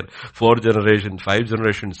forefathers were. 4 generations, 5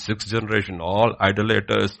 generations, 6 generations, all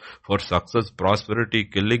idolaters for success, prosperity,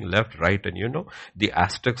 killing left, right. And the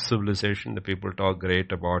Aztec civilization, the people talk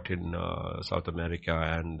great about in South America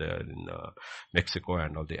and in Mexico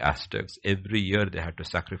and all the Aztecs. Every year they had to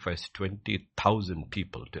sacrifice 20,000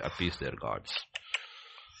 people to appease their gods.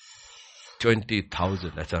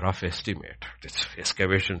 20,000, that's a rough estimate. These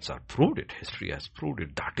excavations are proved it. History has proved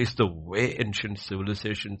it. That is the way ancient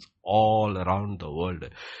civilizations all around the world.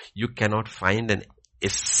 You cannot find an a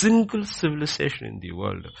single civilization in the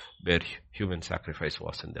world where human sacrifice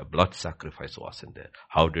wasn't there, blood sacrifice wasn't there.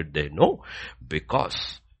 How did they know?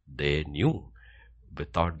 Because they knew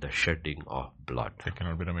without the shedding of blood, there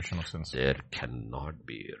cannot be remission of sins. There cannot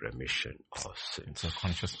be remission of sins. It's a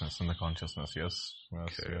consciousness in the consciousness. Yes.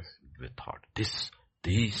 Okay. Yes. Without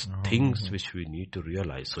these things which we need to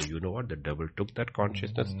realize. So you know what? The devil took that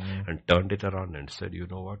consciousness and turned it around and said, you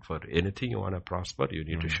know what? For anything you want to prosper, you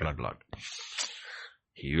need to shed blood.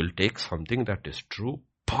 He will take something that is true,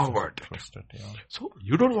 pervert it. So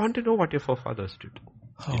you don't want to know what your forefathers did.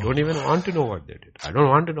 You don't even want to know what they did. I don't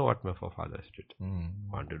want to know what my forefathers did.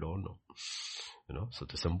 Want to don't know. You know, so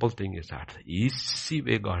the simple thing is that the easy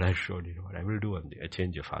way God has shown you what I will do I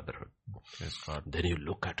change your fatherhood. Yes, God. Then you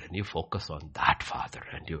look at and you focus on that father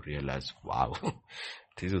and you realize, wow,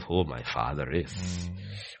 this is who my father is.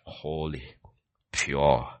 Holy,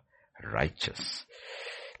 pure, righteous,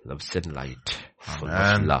 loves in light, full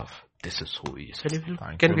of love. This is who he is. And you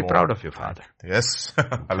can be proud of your father. Yes.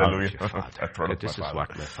 Hallelujah. This is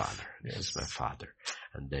what my father. This is my father.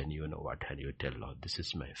 And then you know what? And you tell Lord, this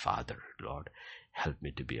is my father. Lord, help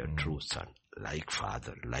me to be a true son. Like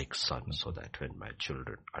father, like son. So that when my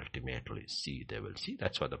children ultimately see, they will see.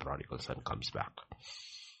 That's why the prodigal son comes back.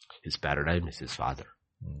 His paradigm is his father.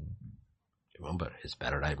 Remember, his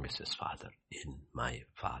paradigm is his father. In my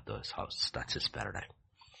father's house. That's his paradigm.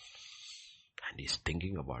 And he's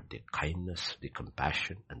thinking about the kindness, the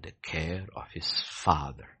compassion, and the care of his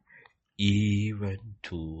father, even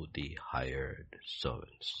to the hired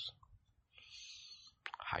servants.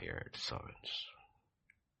 Hired servants.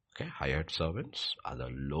 Okay, hired servants are the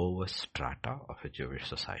lowest strata of a Jewish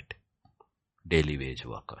society. Daily wage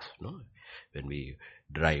workers, no? When we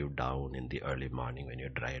drive down in the early morning, when you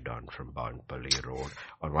drive down from Boundpally Road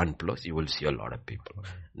or one place, you will see a lot of people.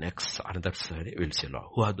 Next, another side, you will see a lot.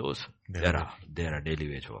 Who are those? There are daily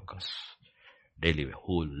wage workers.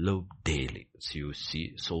 Who live daily. So you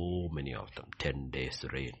see so many of them. 10 days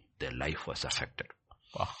rain. Their life was affected.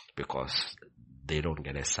 Wow. Because they don't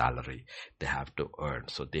get a salary. They have to earn.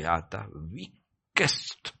 So they are the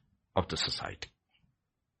weakest of the society.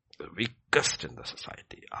 The weakest in the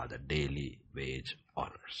society are the daily wage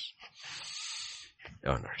earners.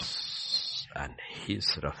 And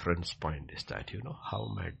his reference point is that, you know, how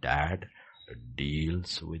my dad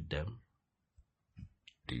deals with them.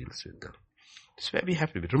 This way we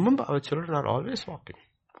have to be. Remember, our children are always walking.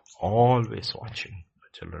 Always watching. Our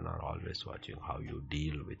children are always watching how you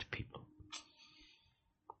deal with people.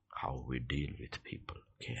 How we deal with people.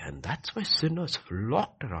 Okay, and that's why sinners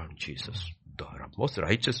flocked around Jesus. The most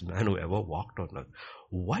righteous man who ever walked on earth.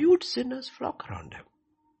 Why would sinners flock around him?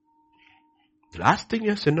 The last thing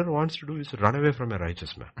a sinner wants to do is run away from a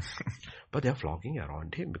righteous man. But they're flocking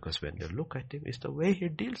around him because when they look at him, it's the way he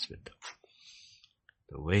deals with them.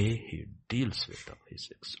 The way he deals with them.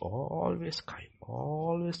 He's always kind,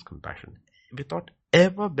 always compassionate, without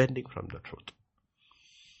ever bending from the truth.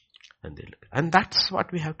 And they look. And that's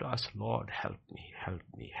what we have to ask. Lord, help me, Lord.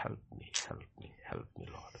 Help me,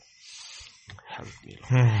 Lord.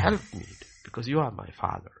 Help me. Because you are my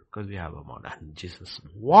Father. Because we have a model. And Jesus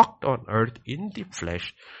walked on earth in the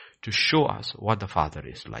flesh to show us what the Father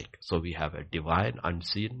is like. So we have a divine,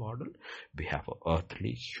 unseen model. We have an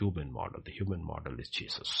earthly, human model. The human model is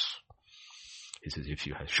Jesus. He says, if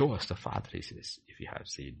you have shown us the Father, he says, if you have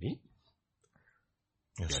seen me,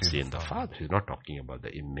 you have seen the Father. He's not talking about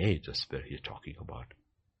the image of spirit. He's talking about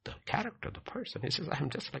the character, the person. He says, I am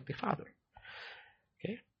just like the Father.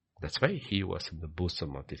 Okay? That's why he was in the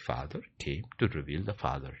bosom of the Father, came to reveal the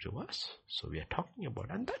Father to us. So we are talking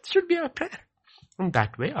about, and that should be our prayer. And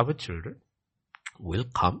that way our children will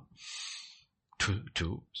come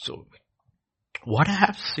so what I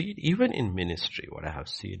have seen, even in ministry,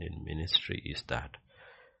 is that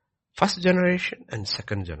first generation and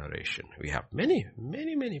second generation, we have many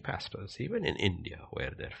pastors, even in India,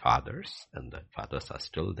 where their fathers, and the fathers are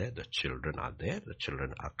still there, the children are there, the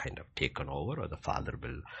children are kind of taken over, or the father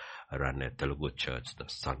will run a Telugu church, the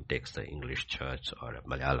son takes the English church, or a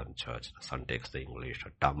Malayalam church, the son takes the English,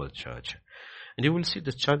 or Tamil church. And you will see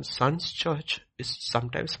the son's church is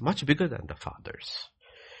sometimes much bigger than the father's.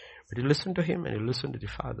 But you listen to him and you listen to the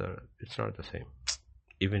father, it's not the same.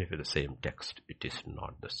 Even if it's the same text, it is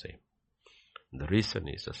not the same. And the reason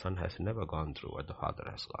is the son has never gone through what the father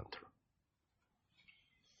has gone through.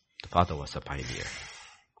 The father was a pioneer.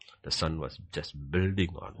 The son was just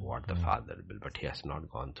building on what the father built, but he has not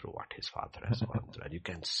gone through what his father has gone through. And you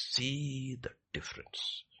can see the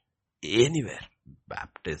difference. Anywhere,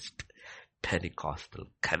 Baptist, Pentecostal,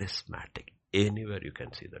 charismatic, anywhere you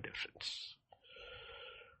can see the difference.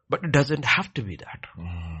 But it doesn't have to be that.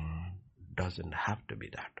 doesn't have to be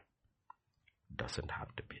that. Doesn't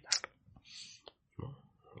have to be that. No?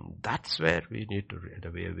 That's where we need to,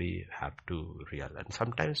 the way we have to realize. And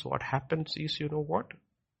sometimes what happens is, you know what?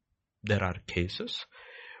 There are cases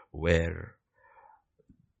where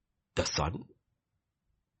the son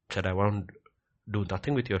said, I won't do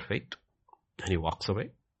nothing with your faith. And he walks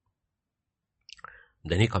away.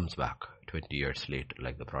 Then he comes back 20 years later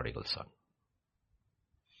like the prodigal son.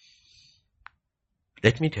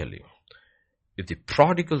 Let me tell you, if the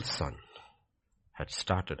prodigal son had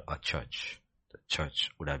started a church, the church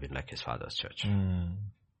would have been like his father's church.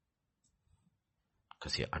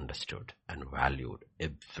 Because he understood and valued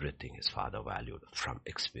everything his father valued from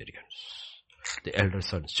experience. The elder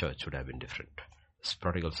son's church would have been different. His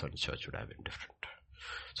prodigal son's church would have been different.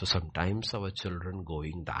 So sometimes our children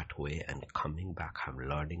going that way and coming back, have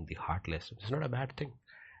learning the heart lesson. It's not a bad thing.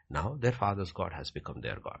 Now their father's God has become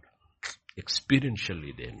their God.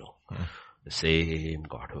 Experientially they know. The same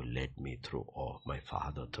God who led me through my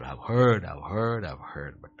father through. I've heard,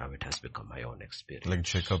 but now it has become my own experience. Like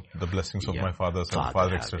Jacob, the blessings of my father's and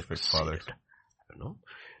father exceeded. You know,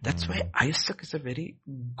 that's why Isaac is a very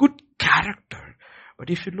good character. But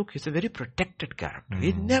if you look, he's a very protected character.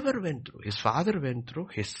 He never went through. His father went through,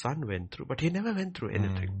 his son went through, but he never went through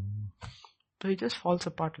anything. So he just falls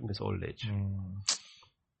apart in his old age.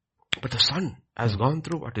 But the son has gone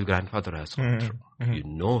through what his grandfather has gone through. He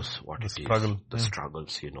knows what it is. The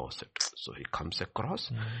struggles, he knows it. So he comes across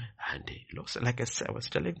and he looks, like I said, I was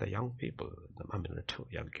telling the young people, the two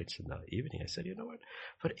young kids in the evening, I said, you know what?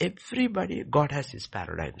 For everybody, God has his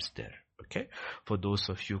paradigms there. Okay? For those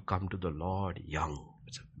of you come to the Lord young,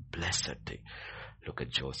 it's a blessed thing. Look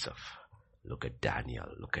at Joseph. Look at Daniel.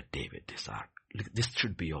 Look at David. This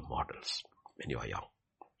should be your models when you are young.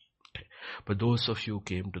 Okay. But those of you who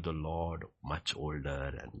came to the Lord much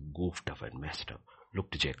older and goofed up and messed up,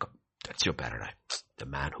 look to Jacob. That's your paradigm. The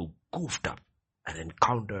man who goofed up and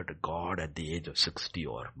encountered God at the age of 60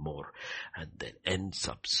 or more and then ends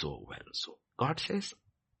up so well. So God says,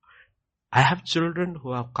 I have children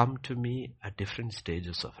who have come to me at different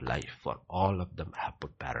stages of life. For all of them, I have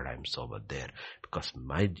put paradigms over there because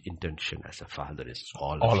my intention as a father is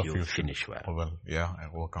all of you finish well. Well, yeah, I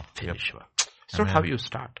work up. Finish well. It's not how you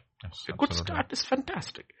start. Yes, a good start is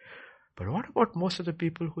fantastic. But what about most of the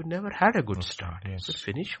people who never had a good start? Yes. So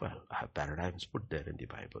finish well. I have paradigms put there in the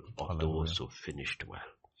Bible of those who finished well.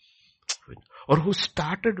 Or who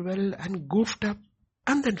started well and goofed up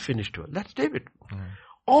and then finished well. That's David.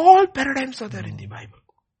 All paradigms are there in the Bible.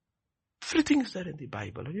 Everything is there in the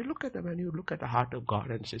Bible. And you look at them and you look at the heart of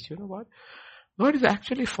God and says, you know what? God is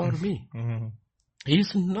actually for me. He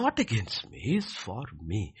is not against me. He is for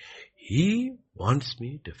me. He wants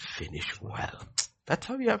me to finish well. That's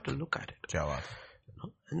how you have to look at it. You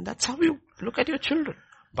know? And that's how you look at your children.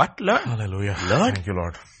 But learn. Hallelujah. Learn. Thank you,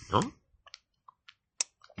 Lord. You know?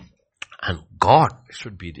 And God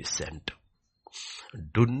should be the center.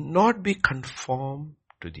 Do not be conformed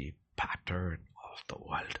to the pattern of the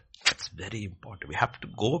world. That's very important. We have to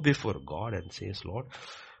go before God and say, Lord,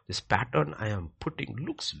 this pattern I am putting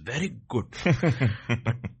looks very good.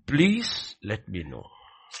 But please let me know.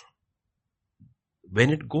 When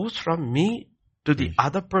it goes from me to the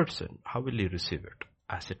other person, how will he receive it?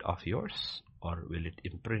 As it of yours? Or will it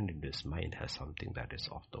imprint in his mind as something that is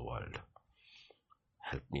of the world?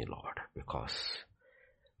 Help me, Lord, because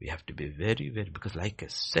we have to be very, very, because like I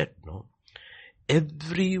said,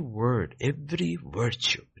 every word, every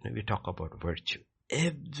virtue, we talk about virtue,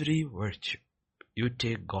 every virtue, you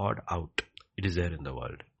take God out, it is there in the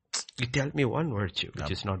world. You tell me one virtue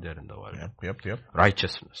which is not there in the world. Yep.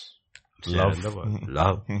 Righteousness. Love. In the world.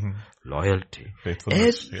 Love. Loyalty.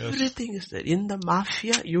 Faithfulness. Everything is there. In the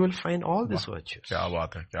mafia, you will find all these virtues. Kya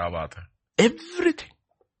baat hai. Everything.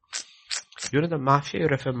 You know the mafia,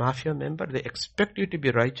 you're a mafia member, they expect you to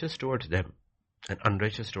be righteous towards them and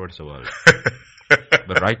unrighteous towards the world.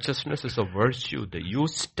 But righteousness is a virtue. That you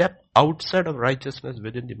step outside of righteousness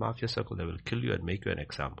within the mafia circle, they will kill you and make you an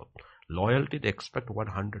example. Loyalty, they expect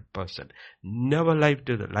 100%. Never lie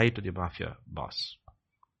to the mafia boss.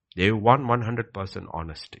 They want 100%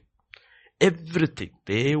 honesty. Everything.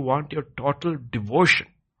 They want your total devotion.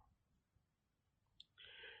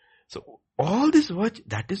 So all this virtue,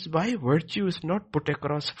 that is why virtue is not put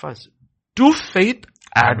across first. To faith,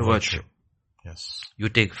 add virtue. Yes. You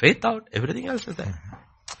take faith out, everything else is there.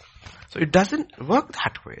 So it doesn't work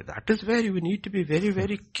that way. That is where we need to be very,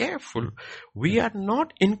 very careful. We are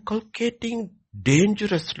not inculcating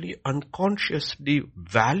dangerously, unconsciously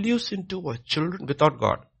values into our children without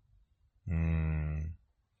God.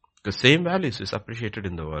 The same values is appreciated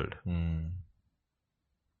in the world.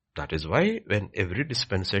 That is why when every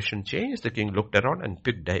dispensation changed, the king looked around and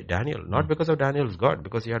picked Daniel. Not because of Daniel's God,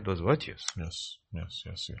 because he had those virtues. Yes.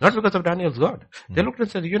 Not because of Daniel's God. They looked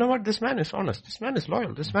and said, you know what, this man is honest, this man is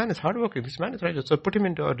loyal, this man is hardworking, this man is righteous, so put him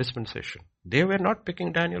into our dispensation. They were not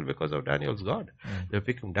picking Daniel because of Daniel's God. They were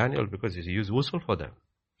picking Daniel because he is useful for them.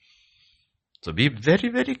 So be very,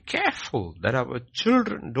 very careful that our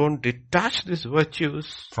children don't detach these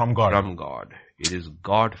virtues From God. It is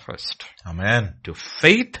God first. Amen. To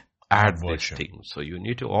faith, add these Virtue. things. So you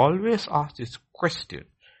need to always ask this question.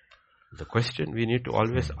 The question we need to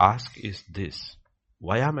always ask is this.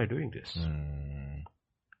 Why am I doing this?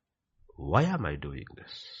 Why am I doing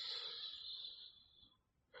this?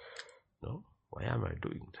 No? Why am I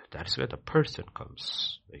doing this? That's where the person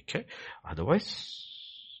comes. Okay? Otherwise,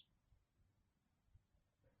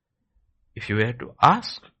 if you were to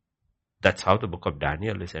ask, that's how the book of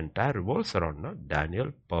Daniel is entire revolves around. No?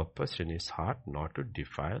 Daniel purposed in his heart not to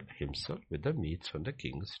defile himself with the meats from the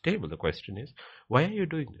king's table. The question is, why are you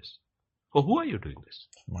doing this? For who are you doing this?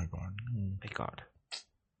 My God. My God.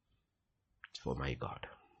 It's for my God.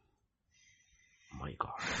 My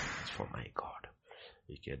God. It's for my God.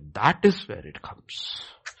 Okay, that is where it comes.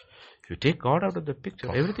 If you take God out of the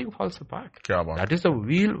picture, everything falls apart. That is the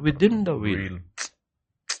wheel within the wheel.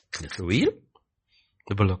 This is the wheel,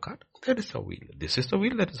 the bullock cart. That is the wheel. This is the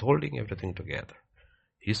wheel that is holding everything together.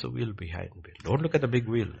 He's the wheel behind the wheel. Don't look at the big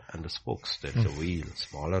wheel and the spokes. There's a wheel,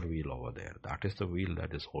 smaller wheel over there. That is the wheel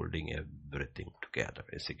that is holding everything together.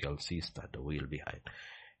 Ezekiel sees that, the wheel behind,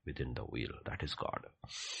 within the wheel. That is God.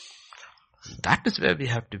 That is where we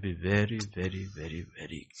have to be very, very, very,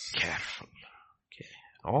 very careful. Okay.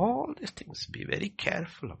 All these things, be very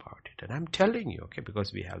careful about it. And I'm telling you, okay,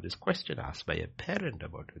 because we have this question asked by a parent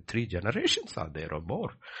about it. 3 generations are there or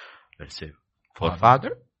more. Let's say,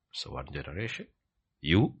 forefather, so 1 generation.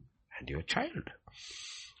 You and your child.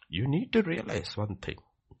 You need to realize one thing,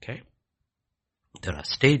 okay? There are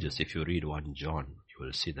stages. If you read 1 John, you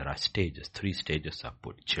will see there are stages. 3 stages are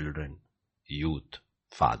put. Children, youth,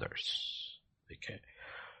 fathers. Okay?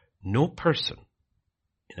 No person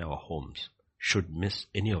in our homes should miss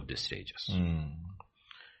any of these stages.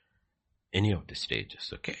 Any of these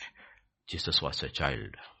stages, okay? Jesus was a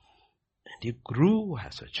child. And he grew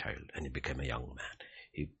as a child and he became a young man.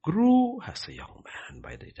 He grew as a young man.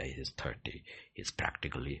 By the time he's 30, he's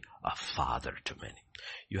practically a father to many.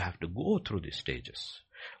 You have to go through these stages.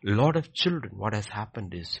 A lot of children, what has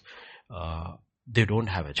happened is, they don't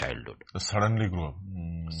have a childhood. They suddenly grow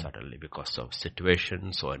up. Suddenly, because of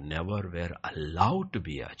situations or never were allowed to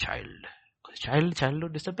be a child.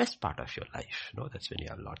 Childhood is the best part of your life. That's when you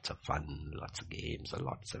have lots of fun, lots of games, and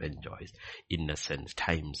lots of enjoys, innocence,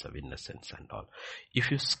 times of innocence and all.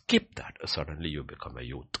 If you skip that, suddenly you become a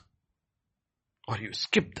youth. Or you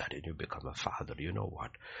skip that and you become a father. You know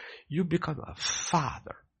what? You become a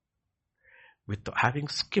father. With having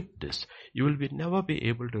skipped this, you will never be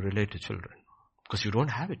able to relate to children. Because you don't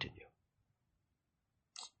have it in you.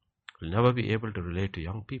 You'll never be able to relate to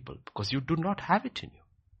young people. Because you do not have it in you.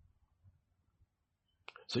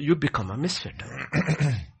 So you become a misfit.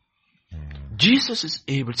 Jesus is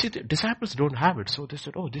able. See, the disciples don't have it. So they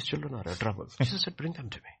said, these children are a trouble. Jesus said, bring them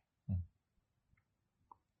to me.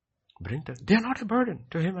 Bring them. They are not a burden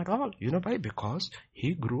to him at all. You know why? Because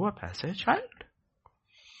he grew up as a child.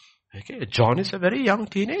 Okay. John is a very young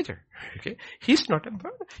teenager. Okay. He's not a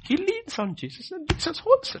burden. He leans on Jesus and Jesus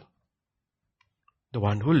holds him. The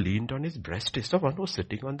one who leaned on his breast is the one who's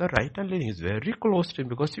sitting on the right and leaning. He's very close to him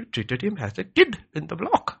because you treated him as a kid in the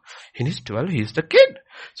block. In his 12, he's the kid.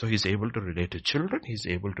 So he's able to relate to children. He's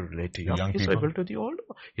able to relate to young. He's able to the old.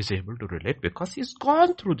 He's able to relate because he's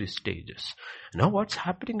gone through these stages. Now what's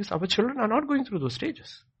happening is our children are not going through those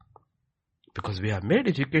stages. Because we have made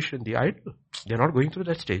education the idol. They're not going through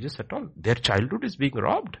that stages at all. Their childhood is being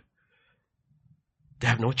robbed. They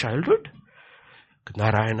have no childhood.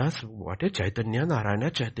 Narayana's, what is Chaitanya,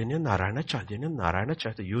 Narayana, Chaitanya, Narayana, Chaitanya, Narayana,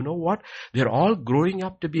 Chaitanya. You know what? They're all growing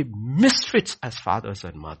up to be misfits as fathers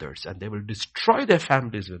and mothers. And they will destroy their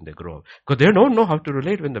families when they grow up. Because they don't know how to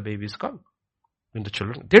relate when the babies come. When the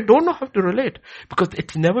children, they don't know how to relate. Because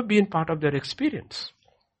it's never been part of their experience.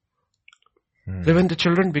 So when the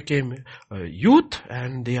children became youth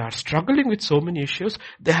and they are struggling with so many issues,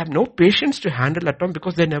 they have no patience to handle at all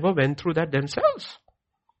because they never went through that themselves.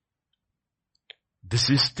 This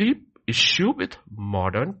is the issue with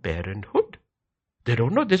modern parenthood. They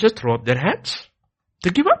don't know. They just throw up their hands.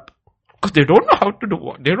 They give up. Because they don't know how to do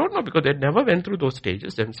what. They don't know because they never went through those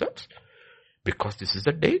stages themselves. Because this is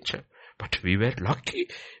the danger. But we were lucky.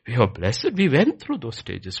 We were blessed. We went through those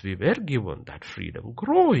stages. We were given that freedom.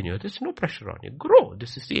 Grow in you. There's no pressure on you. Grow.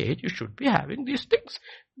 This is the age you should be having these things.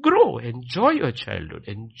 Grow. Enjoy your childhood.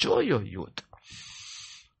 Enjoy your youth.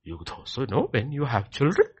 You also know when you have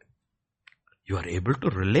children, you are able to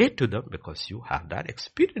relate to them because you have that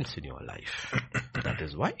experience in your life. That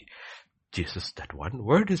is why Jesus, that one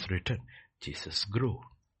word is written. Jesus grew.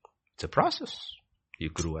 It's a process. He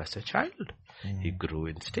grew as a child. He grew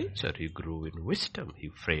in stature. He grew in wisdom. He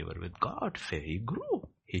favored with God. He grew.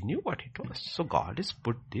 He knew what it was. So God has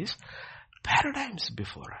put these paradigms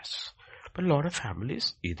before us. But a lot of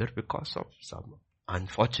families, either because of some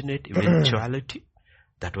unfortunate eventuality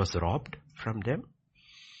that was robbed from them,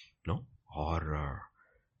 no, or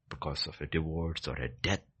because of a divorce or a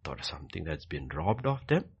death or something that's been robbed of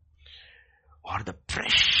them, or the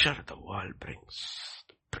pressure the world brings.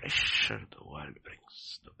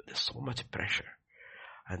 There's so much pressure.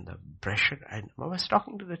 And the pressure, and I was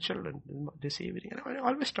talking to the children this evening, and I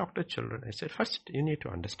always talk to children. I said, first you need to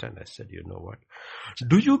understand. I said, you know what?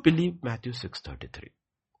 Do you believe Matthew 6:33?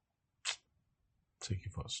 Take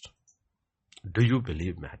you first. Do you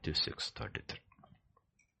believe Matthew 6:33?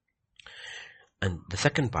 And the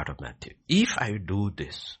second part of Matthew, if I do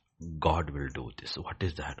this, God will do this. What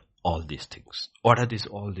is that? All these things. What are these?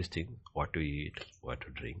 All these things. What to eat, what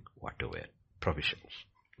to drink, what to wear. Provisions.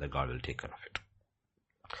 That God will take care of it.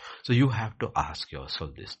 So you have to ask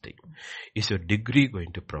yourself this thing. Is your degree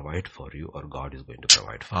going to provide for you or God is going to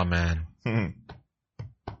provide for you? Amen.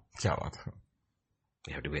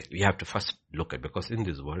 We have to first look at, because in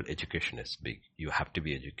this world education is big. You have to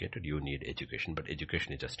be educated. You need education. But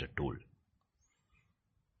education is just a tool.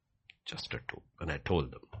 Just a tool. And I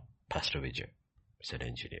told them, Pastor Vijay is an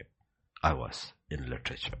engineer. I was in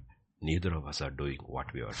literature. Neither of us are doing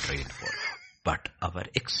what we are trained for. But our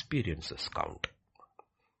experiences count.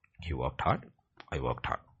 He worked hard. I worked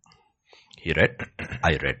hard. He read.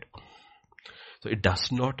 I read. So it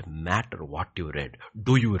does not matter what you read.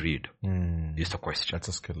 Do you read? Is the question. That's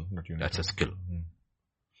a skill. That's a skill.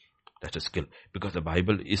 That's a skill. Because the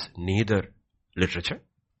Bible is neither literature,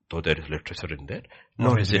 though there is literature in there,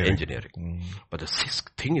 nor is it engineering. But the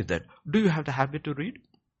sixth thing is that, do you have the habit to read?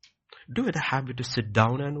 Do you have the habit to sit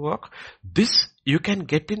down and work? This you can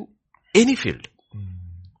get in any field.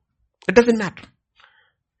 It doesn't matter.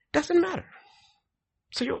 Doesn't matter.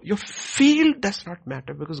 So your field does not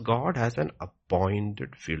matter because God has an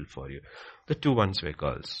appointed field for you. The two ones were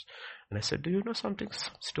girls. And I said, do you know something?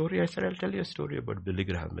 Story? I said, I'll tell you a story about Billy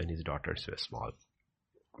Graham when his daughters were small.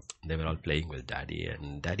 They were all playing with daddy,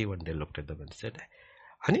 and daddy one day looked at them and said,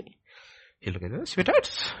 honey, he looked at them,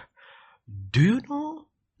 sweethearts, do you know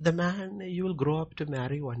the man you will grow up to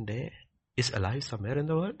marry one day is alive somewhere in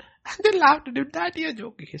the world? And they laughed at him. Daddy, a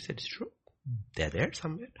joke. He said, it's true. They're there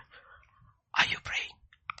somewhere. Are you praying?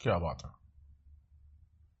 Kya baat hai?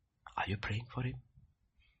 Are you praying for him?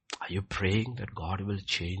 Are you praying that God will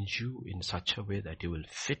change you in such a way that you will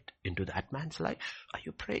fit into that man's life? Are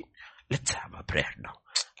you praying? Let's have a prayer now.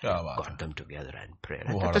 Got them together and prayed.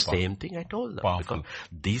 And that's the same thing I told them. Powerful. Because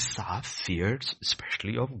these are fears,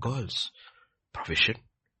 especially of girls. Provision,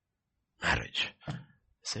 marriage. I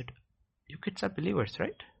said, you kids are believers,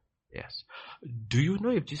 right? Yes. Do you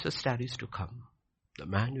know if Jesus tarries to come, the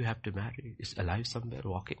man you have to marry is alive somewhere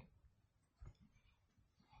walking?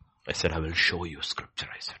 I said, I will show you scripture,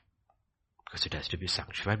 I said. Because it has to be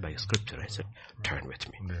sanctified by scripture. I said, turn with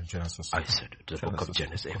me. Genesis. I said, the book of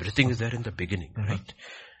Genesis. Everything is there in the beginning, right?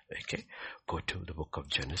 Okay. Go to the book of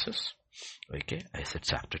Genesis. Okay. I said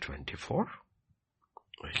chapter 24.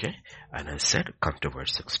 Okay. And I said, come to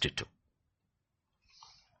verse 62.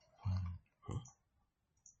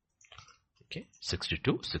 Okay.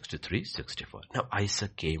 62, 63, 64. Now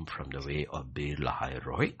Isaac came from the way of Beer Lahai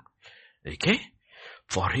Roi. Okay.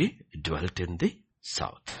 For he dwelt in the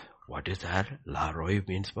south. What is that? Laharoi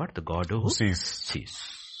means what? The God who sees.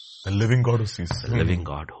 The living God who sees. The living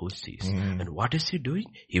God who sees. And what is he doing?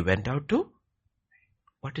 He went out to,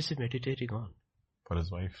 what is he meditating on? For his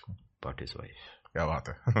wife. About his wife. Kya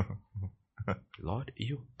baat hai? Lord,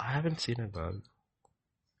 I haven't seen a girl,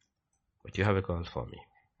 but you have a girl for me.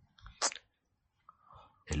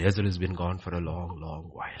 Eliezer has been gone for a long, long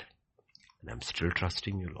while. And I'm still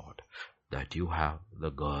trusting you, Lord, that you have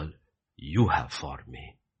the girl you have for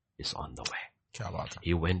me is on the way.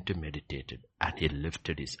 He went to meditate and he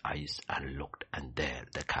lifted his eyes and looked, and there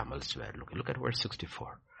the camels were looking. Look at verse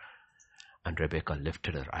 64. And Rebekah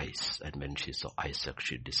lifted her eyes, and when she saw Isaac,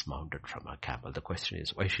 she dismounted from her camel. The question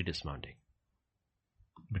is, why is she dismounting?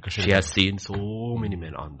 Because she has seen so many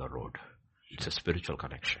men on the road. It's a spiritual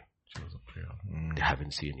connection. They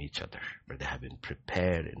haven't seen each other, but they have been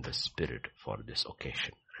prepared in the spirit for this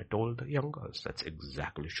occasion. I told the young girls, that's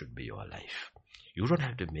exactly should be your life. You don't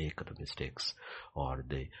have to make the mistakes or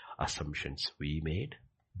the assumptions we made.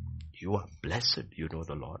 You are blessed. You know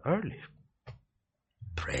the Lord early.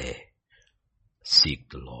 Pray. Seek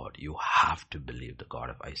the Lord. You have to believe the God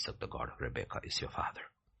of Isaac, the God of Rebekah is your father.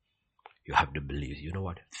 You have to believe. You know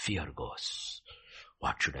what? Fear goes.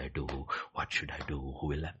 What should I do? What should I do? Who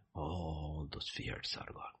will I? All those fears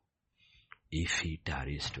are gone. If he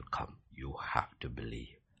tarries to come, you have to believe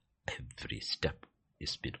every step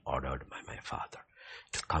is been ordered by my Father.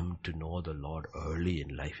 To come to know the Lord early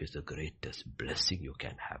in life is the greatest blessing you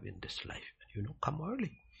can have in this life. Come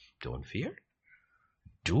early. Don't fear.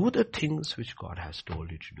 Do the things which God has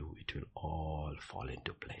told you to do. It will all fall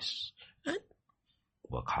into place. And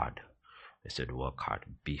work hard. I said work hard.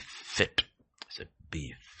 Be fit. I said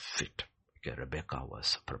be fit. Okay, Rebecca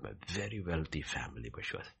was from a very wealthy family, but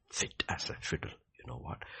she was fit as a fiddle. You know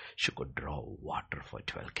what? She could draw water for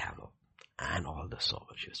 12 camels and all the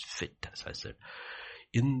servants. She was fit, as I said.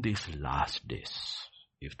 In these last days,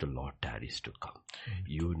 if the Lord tarries to come,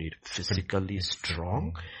 you need physically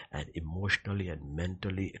strong and emotionally and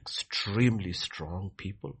mentally extremely strong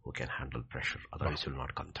people who can handle pressure. Otherwise, you will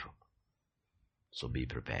not come through. So be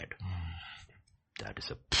prepared. That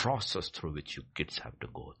is a process through which you kids have to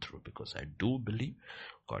go through, because I do believe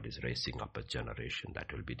God is raising up a generation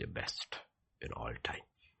that will be the best in all time,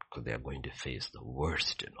 because they are going to face the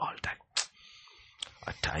worst in all time.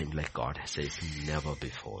 A time like God says never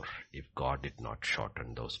before. If God did not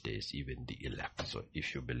shorten those days, even the elect. So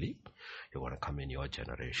if you believe you want to come in your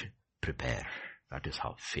generation, prepare. That is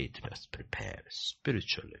how faith does. Prepare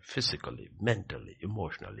spiritually, physically, mentally,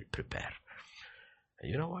 emotionally. Prepare.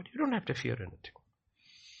 And you know what? You don't have to fear anything.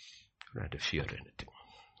 You don't have to fear anything.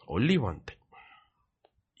 Only one thing.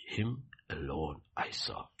 Him alone I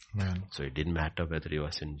saw. Man. So it didn't matter whether he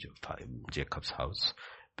was in Jacob's house,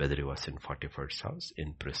 whether he was in Potiphar's house,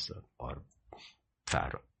 in prison, or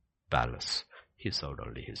Pharaoh palace. He served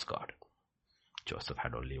only his God. Joseph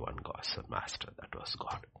had only one God, son master, that was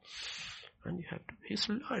God. And he's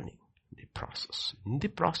learning the process. In the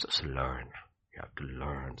process, learn. You have to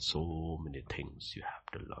learn so many things. You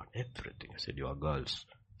have to learn everything. I said, you are girls.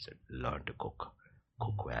 I said, learn to cook.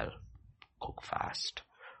 Cook well. Cook fast.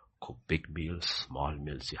 Cook big meals, small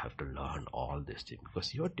meals. You have to learn all these things.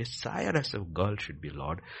 Because your desire as a girl should be,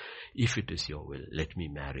 Lord, if it is your will, let me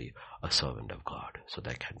marry a servant of God so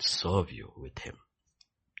that I can serve you with him.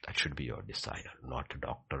 That should be your desire. Not a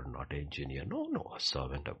doctor, not an engineer. No, a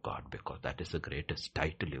servant of God, because that is the greatest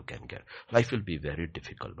title you can get. Life will be very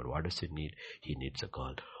difficult, but what does he need? He needs a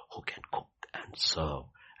girl who can cook and serve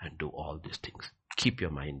and do all these things. Keep your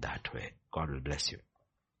mind that way. God will bless you.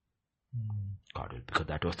 God will, because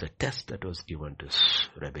that was the test that was given to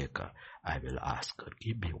Rebecca. I will ask her,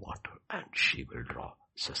 give me water, and she will draw.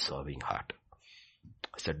 It's a serving heart.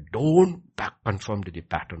 I said, don't conform to the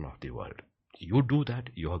pattern of the world. You do that,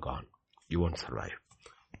 you are gone. You won't survive.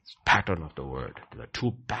 It's pattern of the world. There are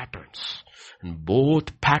two patterns. And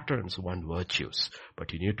both patterns want virtues.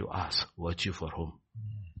 But you need to ask, virtue for whom?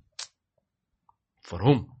 For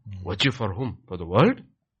whom? Virtue for whom? For the world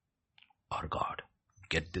or God?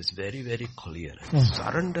 Get this very, very clear. And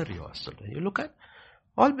surrender yourself. And you look at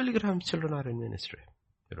all Billy Graham's children are in ministry.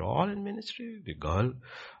 They're all in ministry. The girl,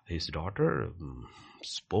 his daughter,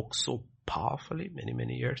 spoke so powerfully many,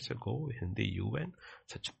 many years ago in the UN.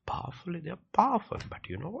 Such powerfully. They're powerful. But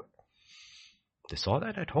you know what? They saw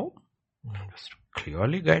that at home. It was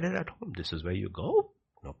clearly guided at home. This is where you go.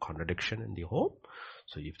 No contradiction in the home.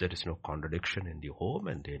 So if there is no contradiction in the home,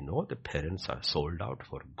 and they know the parents are sold out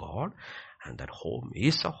for God, and that home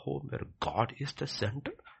is a home where God is the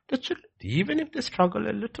center, the children, even if they struggle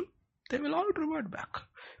a little, they will all revert back.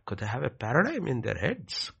 Because they have a paradigm in their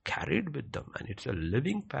heads carried with them, and it's a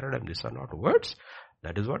living paradigm. These are not words.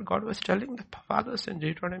 That is what God was telling the fathers in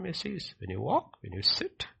Deuteronomy says. When you walk, when you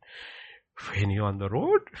sit, when you're on the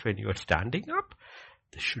road, when you're standing up,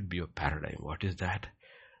 there should be a paradigm. What is that?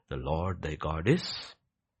 The Lord thy God is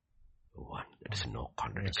one. There is no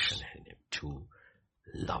contradiction in him. Two,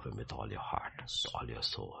 love him with all your heart, all your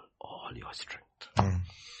soul, all your strength.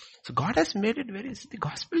 So God has made it the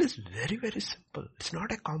gospel is very, very simple. It's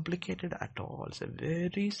not a complicated at all. It's a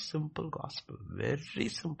very simple gospel. Very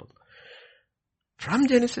simple. From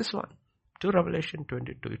Genesis 1 to Revelation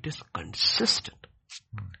 22, it is consistent.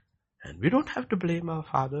 And we don't have to blame our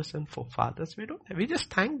fathers and forefathers. We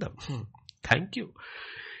just thank them. Thank you.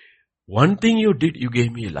 One thing you did, you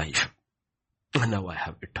gave me life. And now I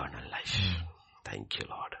have eternal life. Thank you,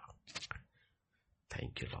 Lord.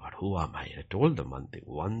 Thank you, Lord. Who am I? I told them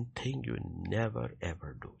one thing you never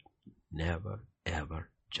ever do. Never ever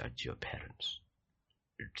judge your parents.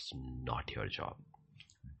 It's not your job.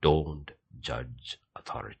 Don't judge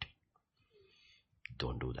authority.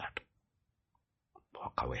 Don't do that.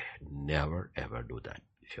 Walk away. Never ever do that.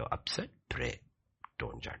 If you're upset, pray.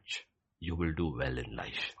 Don't judge. You will do well in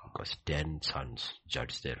life, because 10 sons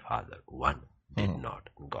judged their father. 1 did not.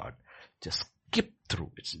 God just skip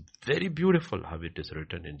through. It's very beautiful how it is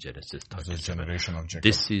written in Genesis 37. Generation of Jacob.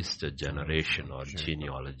 This is the generation or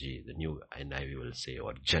genealogy, the new NIV will say,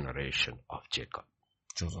 or generation of Jacob.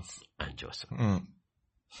 Joseph. And Joseph.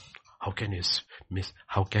 How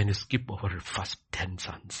can you skip over first 10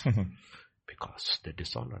 sons? Because they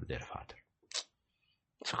dishonored their father.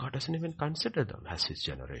 So God doesn't even consider them as his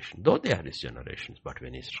generation, though they are his generations. But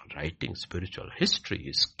when he's writing spiritual history,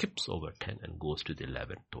 he skips over 10 and goes to the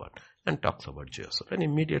 11th one and talks about Joseph. And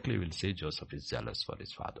immediately we'll say Joseph is zealous for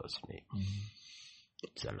his father's name.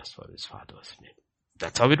 Zealous for his father's name.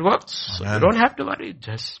 That's how it works. So you don't have to worry.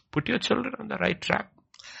 Just put your children on the right track.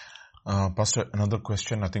 Pastor, another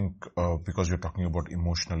question, I think, because you're talking about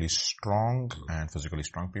emotionally strong and physically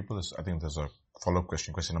strong people, I think there's a follow-up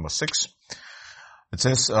question number 6. It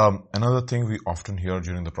says, another thing we often hear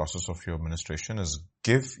during the process of your ministration is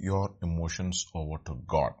give your emotions over to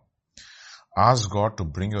God. Ask God to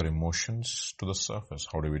bring your emotions to the surface.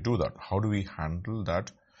 How do we do that? How do we handle that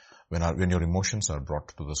when your emotions are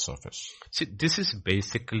brought to the surface? See, this is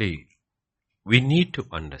basically, we need to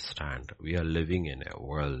understand we are living in a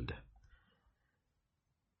world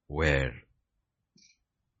where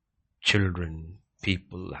children,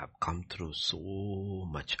 people have come through so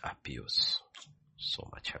much abuse. So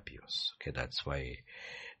much abuse. Okay, that's why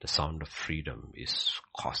the sound of freedom is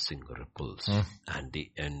causing ripples and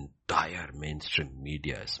the entire mainstream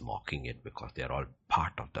media is mocking it because they are all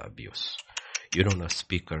part of the abuse. You know,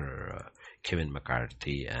 Speaker Kevin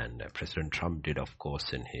McCarthy and President Trump did, of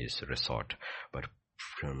course, in his resort, but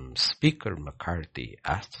from Speaker McCarthy,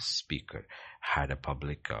 as the speaker, had a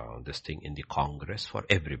public this thing in the Congress for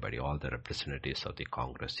everybody, all the representatives of the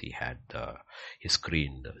Congress. He had he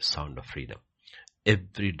screened the sound of freedom.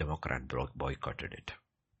 Every Democrat boycotted it.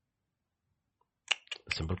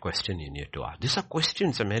 A simple question you need to ask. These are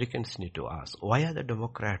questions Americans need to ask. Why are the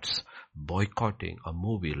Democrats boycotting a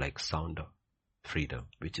movie like Sound of Freedom,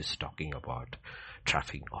 which is talking about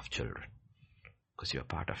trafficking of children? Because you're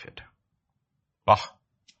part of it. You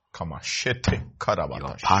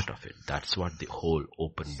are part of it. That's what the whole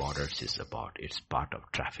open borders is about. It's part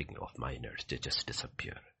of trafficking of minors. They just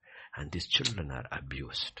disappear. And these children are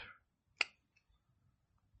abused.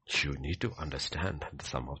 You need to understand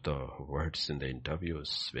some of the words in the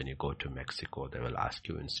interviews. When you go to Mexico, they will ask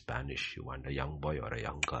you in Spanish, you want a young boy or a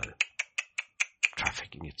young girl.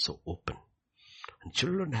 Trafficking is so open. And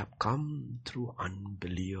children have come through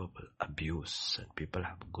unbelievable abuse, and people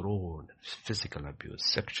have grown, physical abuse,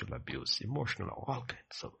 sexual abuse, emotional, all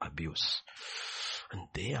kinds of abuse. And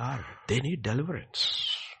they need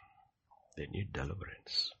deliverance. They need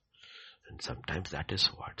deliverance. And sometimes that is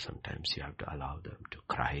what, sometimes you have to allow them to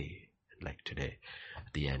cry. Like today,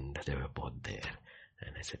 at the end, they were both there.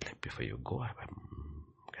 And I said, like, before you go,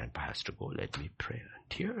 Grandpa has to go, let me pray. And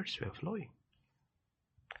tears were flowing.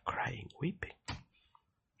 Crying, weeping.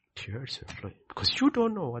 Tears were flowing. Because you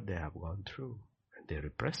don't know what they have gone through. And they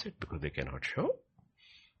repress it because they cannot show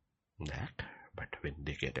that. But when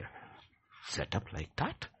they get a setup like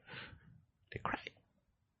that, they cry.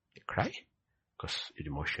 They cry. Because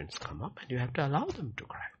emotions come up and you have to allow them to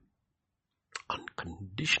cry.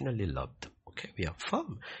 Unconditionally love them. Okay, we are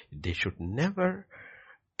firm. They should never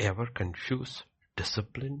ever confuse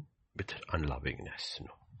discipline with unlovingness. No.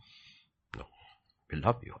 We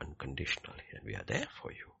love you unconditionally and we are there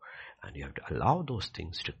for you. And you have to allow those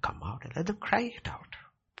things to come out and let them cry it out.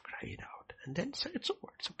 Cry it out. And then say it's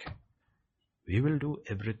over. It's okay. We will do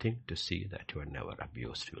everything to see that you are never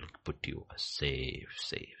abused. We will put you a safe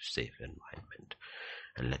environment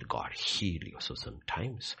and let God heal you. So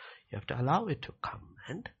sometimes you have to allow it to come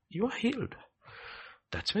and you are healed.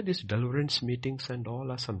 That's why these deliverance meetings and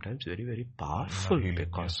all are sometimes very, very powerful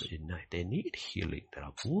because they need healing. There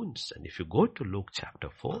are wounds. And if you go to Luke chapter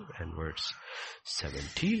 4 and verse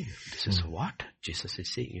 17, this is what Jesus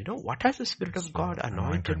is saying. You know, what has the Spirit of God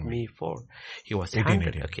anointed me for? He was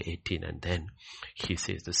 18. And then he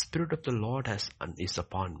says, the Spirit of the Lord is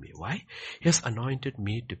upon me. Why? He has anointed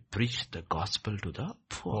me to preach the gospel to the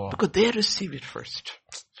poor. Because they receive it first.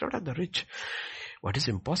 It's not at the rich. What is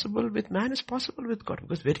impossible with man is possible with God.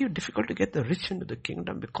 Because it's very difficult to get the rich into the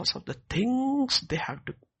kingdom because of the things they have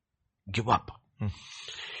to give up.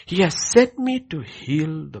 He has sent me to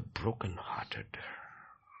heal the brokenhearted.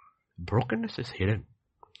 Brokenness is hidden.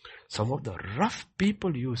 Some of the rough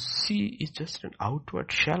people you see is just an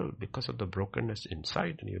outward shell because of the brokenness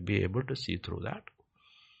inside, and you'll be able to see through that.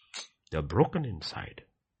 They're broken inside,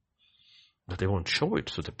 but they won't show it,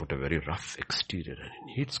 so they put a very rough exterior, and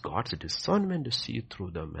it needs God's discernment to see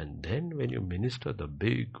through them. And then when you minister, the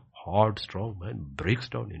big, hard, strong man breaks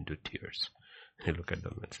down into tears. And you look at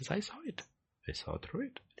them and says, I saw it. I saw through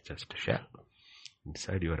it. It's just a shell.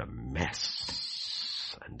 Inside you are a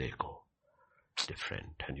mess. And they go, it's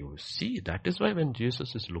different. And you will see, that is why when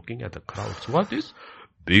Jesus is looking at the crowds, what is?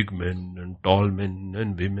 Big men and tall men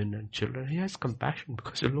and women and children. He has compassion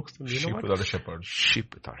because he looks at them. Sheep without a shepherd.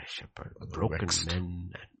 Sheep without a shepherd. Broken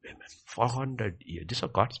men and women. 400 years. These are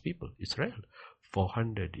God's people, Israel.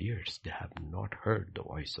 400 years they have not heard the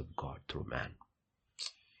voice of God through man.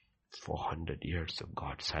 400 years of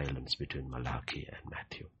God's silence between Malachi and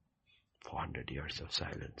Matthew. 400 years of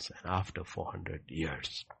silence. And after 400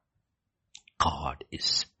 years, God is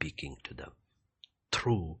speaking to them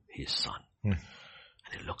through his Son. And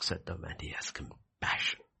he looks at them and he has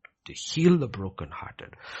compassion to heal the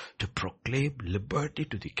brokenhearted, to proclaim liberty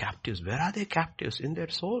to the captives. Where are they captives? In their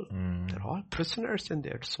soul. They're all prisoners in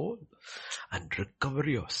their soul. And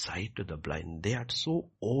recovery of sight to the blind. They are so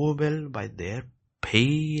overwhelmed by their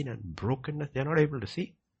pain and brokenness, they're not able to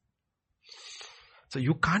see. So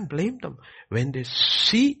you can't blame them. When they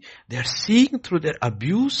see, they're seeing through their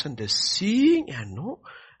abuse, and they're seeing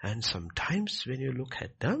and sometimes when you look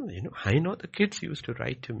at them, I know the kids used to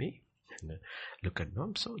write to me and look at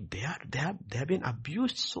them. So they have been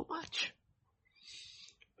abused so much.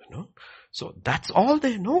 So that's all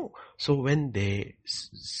they know. So when they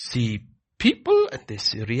see people and they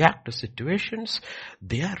react to situations,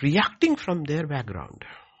 they are reacting from their background.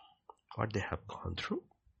 What they have gone through.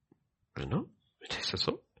 It is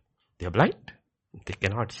so. They are blind. They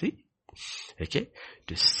cannot see. Okay.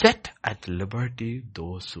 To set at liberty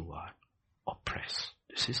those who are oppressed.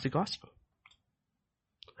 This is the gospel.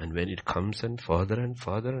 And when it comes and further and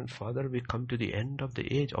further and further, we come to the end of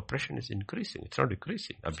the age. Oppression is increasing. It's not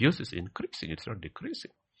decreasing. Abuse is increasing. It's not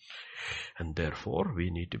decreasing. And therefore, we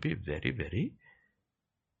need to be very, very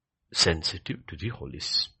sensitive to the Holy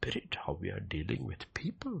Spirit, how we are dealing with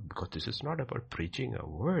people, because this is not about preaching a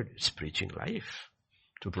word, it's preaching life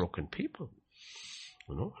to broken people.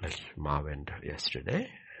 Like Ma went yesterday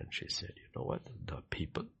and she said, you know what, the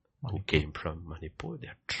people who came from Manipur, they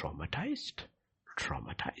are traumatized.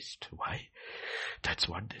 Why? That's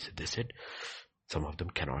what they said. They said some of them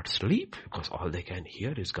cannot sleep because all they can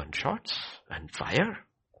hear is gunshots and fire.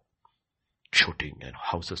 Shooting, and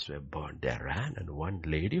houses were burned. They ran, and one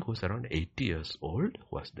lady who's around 80 years old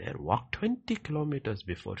was there, walked 20 kilometers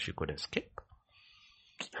before she could escape.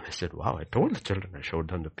 And I said, wow, I told the children, I showed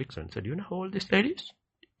them the picture and said, you know how old this lady is?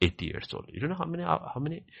 80 years old. You don't know how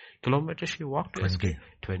many kilometers she walked to escape?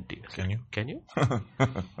 20. Can you? Can you?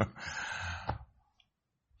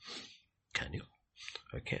 Can you?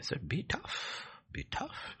 Okay, I said, be tough,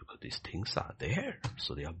 because these things are there.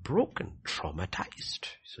 So they are broken,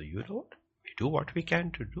 traumatized. So you know what? We do what we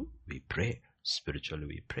can to do. We pray. Spiritually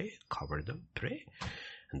we pray. Cover them, pray.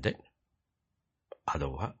 And then other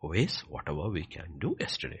ways, whatever we can do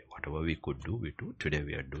yesterday, whatever we could do, we do. Today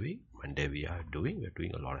we are doing. Monday we are doing. We're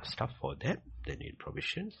doing a lot of stuff for them. They need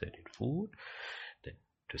provisions. They need food.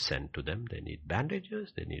 To send to them. They need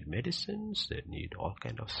bandages. They need medicines. They need all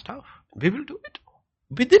kind of stuff. We will do it.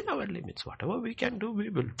 Within our limits. Whatever we can do, we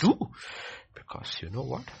will do. Because you know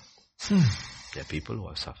what? There are people who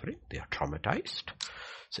are suffering. They are traumatized.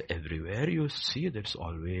 So everywhere you see, there's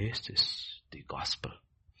always the gospel.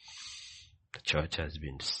 The church has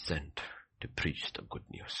been sent to preach the good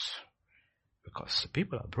news. Because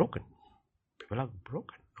people are broken. People are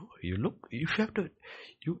broken. No, you look,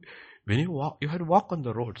 when you walk, you have to walk on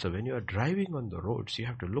the road. So when you are driving on the roads, you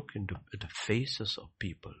have to look into the faces of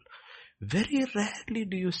people. Very rarely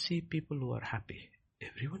do you see people who are happy.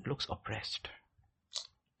 Everyone looks oppressed.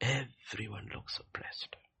 Everyone looks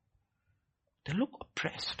oppressed. They look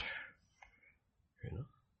oppressed.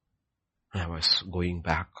 I was going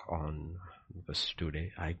back because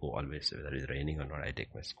today I go always, whether it's raining or not, I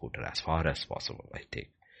take my scooter as far as possible.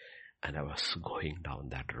 And I was going down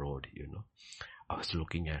that road, I was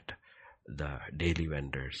looking at the daily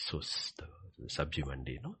vendors, who's the sabji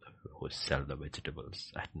mandi, who sell the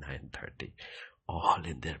vegetables at 9:30, all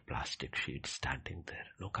in their plastic sheets, standing there,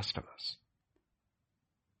 no customers.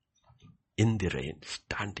 In the rain,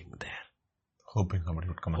 standing there. Hoping somebody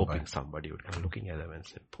would come looking at them and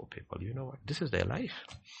say, poor people, you know what, this is their life.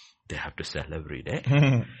 They have to sell every day.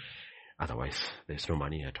 Otherwise, there's no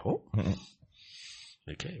money at home.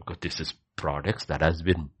 Okay, because this is products that has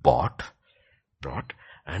been brought,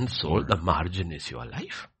 And so the margin is your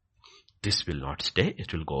life. This will not stay.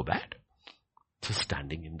 It will go bad. Just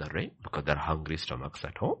standing in the rain because there are hungry stomachs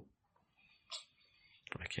at home.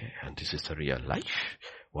 Okay, and this is the real life.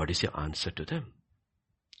 What is your answer to them?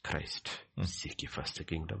 Christ. Seek ye first the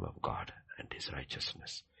kingdom of God and His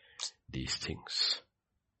righteousness. These things,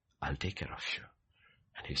 I'll take care of you.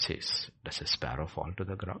 And He says, does a sparrow fall to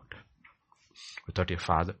the ground without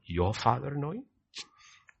your father knowing?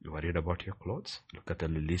 You worried about your clothes? Look at the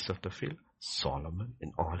lilies of the field. Solomon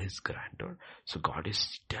in all his grandeur. So God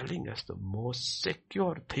is telling us the most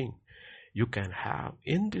secure thing you can have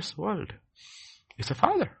in this world is a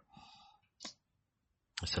father.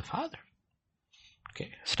 It's a father. Okay,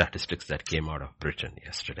 statistics that came out of Britain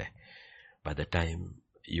yesterday. By the time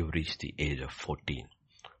you reach the age of 14,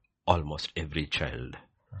 almost every child,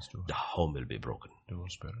 the home will be broken.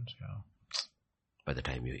 Divorced parents, yeah. By the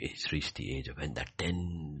time you reach the age of, when the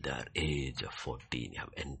tender age of 14, you have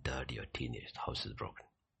entered your teenage, the house is broken.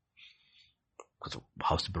 Because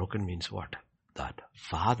house broken means what? That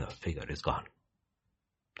father figure is gone.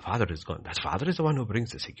 The father is gone. That father is the one who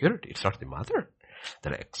brings the security. It's not the mother.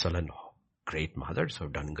 There are excellent, great mothers who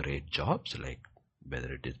have done great jobs, like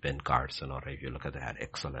whether it is Ben Carson or if you look at that,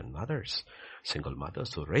 excellent mothers, single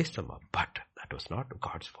mothers who raised them up. But that was not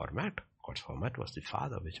God's format. God's format was the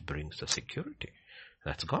father which brings the security.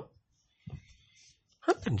 That's gone.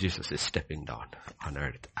 And Jesus is stepping down on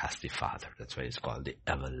earth as the Father. That's why he's called the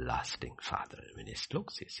everlasting Father. When he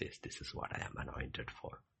looks, he says, this is what I am anointed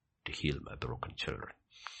for, to heal my broken children.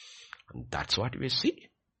 And that's what we see.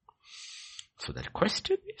 So the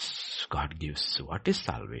question is, God gives, what is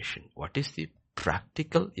salvation? What is the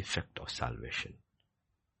practical effect of salvation?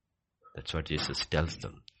 That's what Jesus tells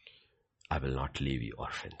them. I will not leave you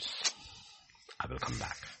orphans. I will come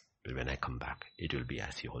back. But when I come back, it will be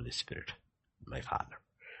as the Holy Spirit, my Father.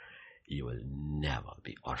 You will never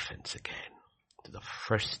be orphans again. So the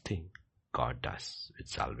first thing God does with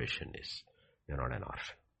salvation is, you're not an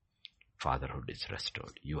orphan. Fatherhood is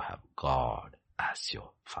restored. You have God as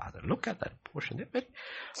your Father. Look at that portion. They're very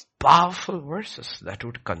powerful verses that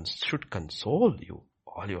should console you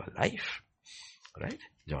all your life. Right?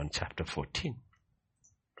 John chapter 14.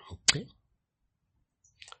 Okay.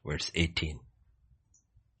 Verse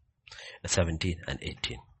 17 and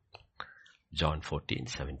 18. John 14,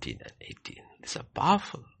 17 and 18. These are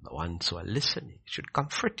powerful. The ones who are listening should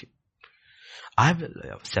comfort you.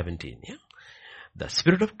 17, yeah. The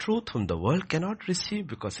Spirit of truth whom the world cannot receive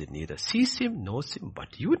because it neither sees him, knows him,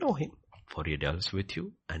 but you know him. For he dwells with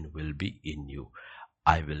you and will be in you.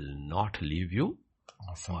 I will not leave you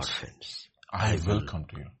orphans. I will come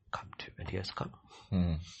to you. Come to you. And he has come.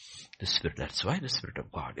 The Spirit, that's why the Spirit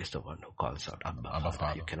of God is the one who calls out, Abba,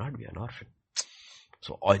 Father. You cannot be an orphan.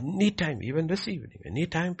 So anytime, even this evening,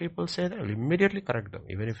 anytime people say that, I'll immediately correct them,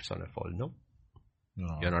 even if it's on a fall. No,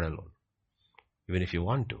 you're not alone. Even if you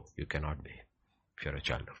want to, you cannot be. If you're a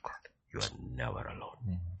child of God, you are never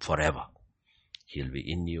alone. Forever. He'll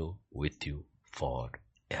be in you, with you,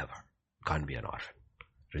 forever. Can't be an orphan.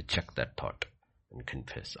 Reject that thought and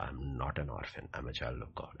confess, I'm not an orphan. I'm a child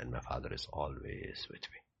of God and my Father is always with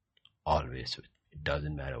me. Always with me. It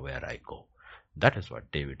doesn't matter where I go. That is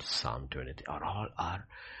what David's Psalm 23 are all are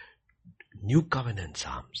new covenant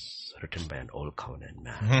psalms written by an old covenant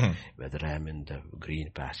man. Whether I am in the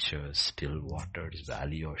green pastures, still waters,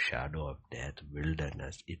 valley or shadow of death,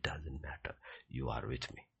 wilderness, it doesn't matter. You are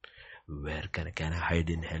with me. Where can I hide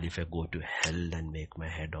in hell? If I go to hell and make my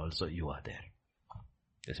head also, you are there.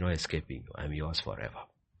 There's no escaping you. I'm yours forever.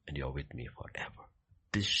 And you're with me forever.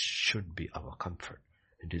 This should be our comfort.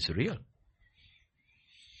 It is real.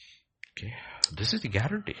 Okay. This is the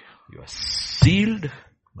guarantee. You are sealed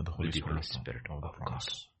with the Holy Spirit of God.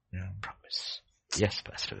 Yeah. Promise. Yes,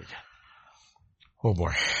 Pastor Vijay. Oh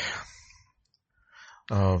boy.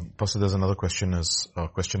 Pastor, there's another question is,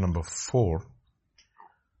 question number 4.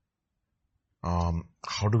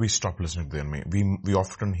 How do we stop listening to the enemy? We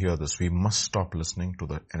often hear this. We must stop listening to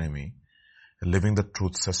the enemy. Living the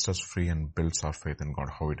truth sets us free and builds our faith in God.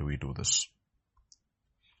 How do we do this?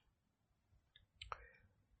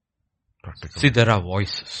 See, there are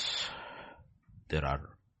voices. There are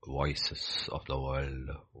voices of the world,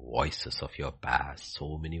 voices of your past.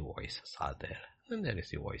 So many voices are there. And there is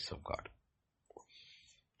the voice of God.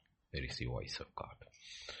 There is the voice of God.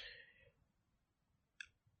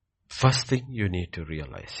 First thing you need to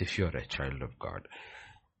realize, if you are a child of God,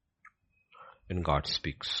 when God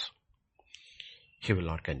speaks, He will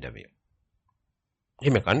not condemn you. He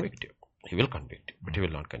may convict you. He will convict you, but He will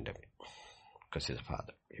not condemn you. Because He's a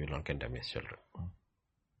Father. He will not condemn His children.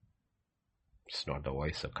 It's not the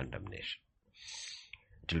voice of condemnation.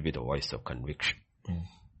 It will be the voice of conviction.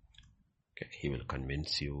 Okay? He will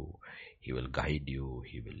convince you. He will guide you.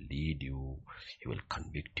 He will lead you. He will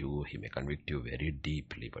convict you. He may convict you very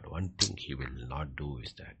deeply. But one thing he will not do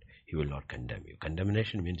is that he will not condemn you.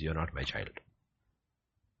 Condemnation means you are not my child.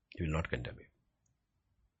 He will not condemn you.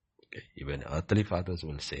 Okay? Even earthly fathers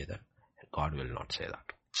will say that. God will not say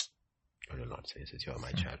that. God will not say, he says, you are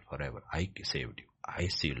my child forever. I saved you. I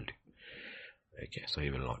sealed you. Okay, so he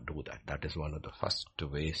will not do that. That is one of the first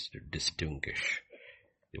ways to distinguish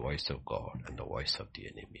the voice of God and the voice of the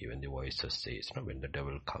enemy. Even the voices says, when the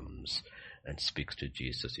devil comes and speaks to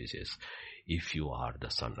Jesus, he says, if you are the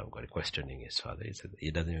Son of God, questioning his father,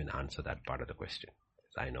 he doesn't even answer that part of the question.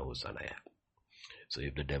 I know whose son I am. So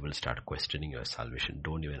if the devil start questioning your salvation,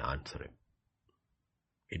 don't even answer him.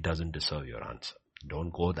 It doesn't deserve your answer.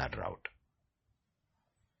 Don't go that route.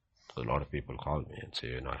 So a lot of people call me and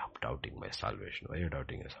say, I'm doubting my salvation. Why are you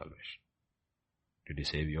doubting your salvation? Did you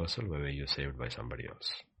save yourself or were you saved by somebody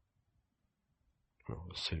else?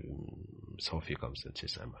 So Sophie comes and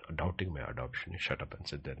says, I'm doubting my adoption. You shut up and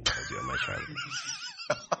sit there and say, you are my child.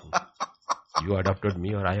 You adopted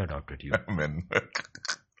me or I adopted you? Amen.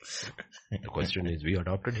 The question is, we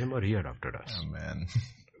adopted him or he adopted us? Amen.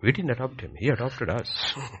 We didn't adopt him. He adopted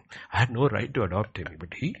us. I had no right to adopt him.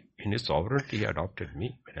 But he, in his sovereignty, he adopted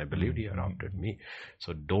me. When I believed he adopted me.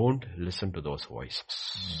 So don't listen to those voices.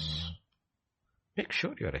 Make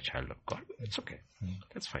sure you're a child of God. It's okay.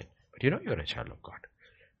 That's fine. But you're a child of God.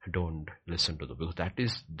 Don't listen to because that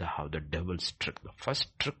is how the devil's trick. The first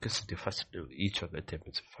trick is each of the them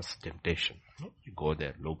is first temptation. You go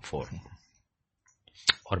there, Luke 4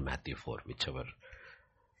 or Matthew 4, whichever.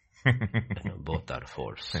 Both are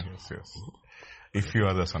 4s. Yes. If you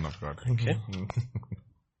are the Son of God. Okay.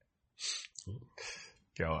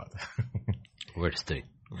 Kya baat hai? Verse 3.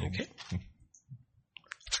 Okay.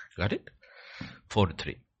 Got it?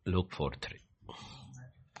 4:3. Luke 4:3.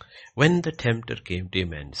 When the tempter came to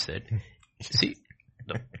him and said, see,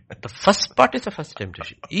 the first part is the first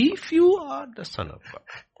temptation. If you are the Son of God.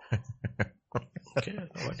 Okay,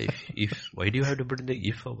 what if? Why do you have to put in the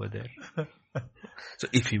if over there? So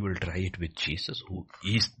if he will try it with Jesus, who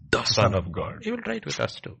is the Son of God, he will try it with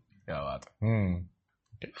us too.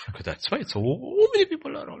 Okay? Because that's why so many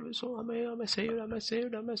people are always, am I saved, am I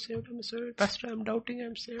saved, am I saved, am I saved? Pastor, I'm doubting,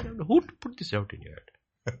 I'm saved. Who put this doubt in your head?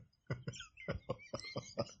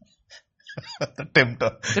 The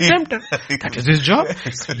tempter. The tempter. That is his job.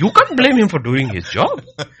 You can't blame him for doing his job.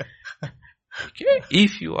 Okay.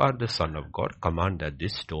 If you are the Son of God, command that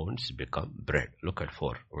these stones become bread. Look at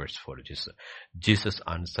verse 4. Jesus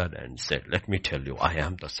answered and said, let me tell you, I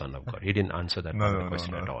am the Son of God. He didn't answer that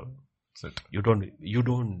question at all. You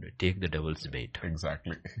don't take the devil's bait.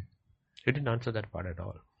 Exactly. He didn't answer that part at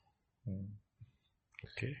all.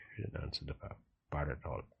 Okay. He didn't answer the part at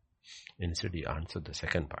all. Instead, he answered the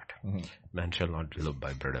second part. Man shall not live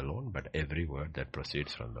by bread alone, but every word that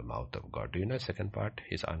proceeds from the mouth of God. Do you know the second part?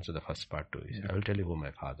 He's answered the first part too. He said, I will tell you who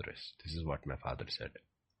my Father is. This is what my Father said.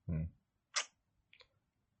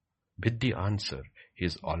 With the answer,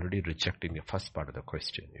 he's already rejecting the first part of the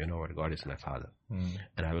question. You know what? God is my Father.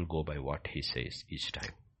 And I will go by what he says each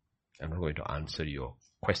time. I'm not going to answer your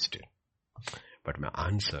question. But my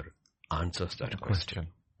answer answers that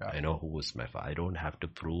question. I know who is my Father. I don't have to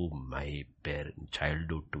prove my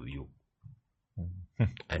childhood to you.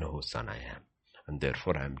 I know whose son I am. And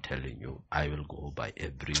therefore I am telling you, I will go by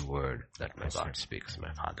every word that my God speaks,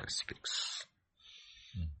 my Father speaks.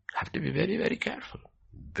 Have to be very, very careful.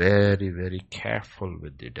 Very, very careful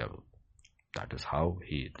with the devil. That is how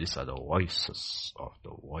these are the voices of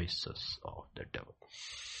the devil.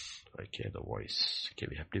 Okay, the voice. Okay,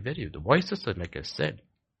 we have to be the voices are, like I said,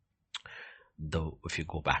 though, if you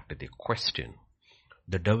go back to the question,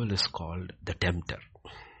 the devil is called the tempter.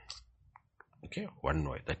 Okay, one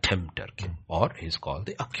way, the tempter, or he's called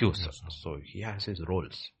the accuser. So he has his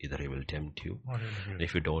roles. Either he will tempt you,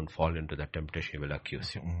 if you don't fall into that temptation, he will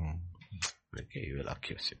accuse you. Okay, he will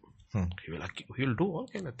accuse you. He will do all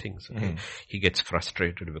kind of things. Okay? He gets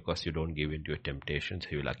frustrated because you don't give in to your temptations.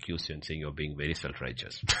 He will accuse you and saying you're being very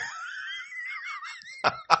self-righteous.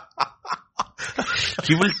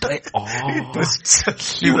 He will try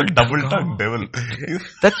he will double tongue devil.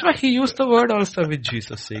 That's why he used the word also with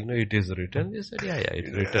Jesus saying, no, it is written. He said, yeah, it's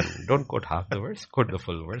written. Don't quote half the verse, quote the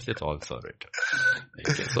full verse. It's also written.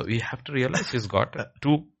 Okay, so we have to realize he's got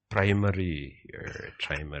two primary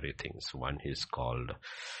things. One is called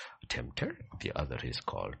tempter. The other is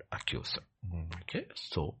called accuser. Okay,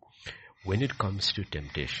 so when it comes to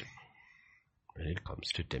temptation,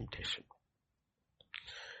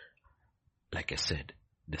 like I said,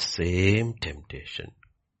 the same temptation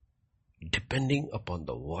depending upon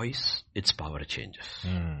the voice, its power changes.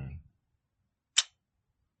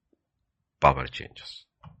 Power changes.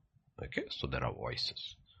 Okay, so there are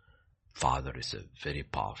voices. Father is a very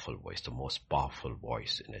powerful voice, the most powerful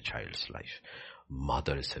voice in a child's life.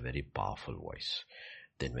 Mother is a very powerful voice.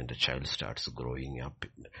 Then when the child starts growing up,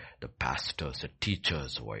 the pastor's, the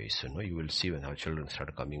teacher's voice, you will see when our children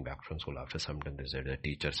start coming back from school, after some time they said, the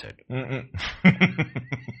teacher said.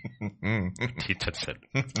 Teacher said,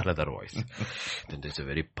 another voice. Then there's a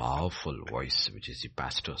very powerful voice, which is the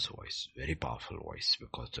pastor's voice. Very powerful voice,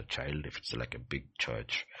 because the child, if it's like a big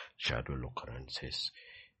church, child will look around and says,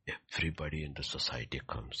 everybody in the society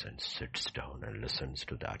comes and sits down and listens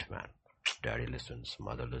to that man. Daddy listens,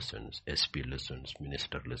 mother listens, SP listens,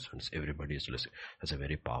 minister listens, everybody is listening. That's a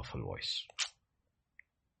very powerful voice.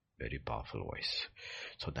 Very powerful voice.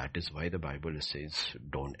 So that is why the Bible says,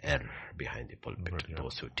 don't err behind the pulpit,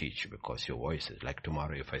 those who teach, because your voice is like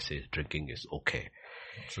tomorrow if I say drinking is okay.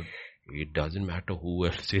 It doesn't matter who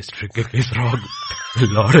else says drinking is wrong. A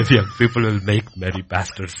lot of young people will make merry.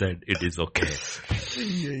 Pastor said it is okay.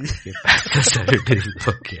 Pastor said it is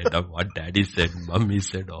okay. Now what daddy said, mommy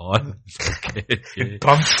said, all is okay. It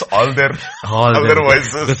trumps all their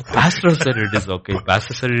voices. The pastor said it is okay.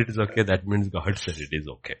 Pastor said it is okay. That means God said it is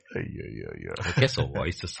okay. Okay, so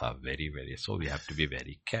voices are very, very, so we have to be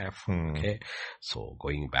very careful. Okay, so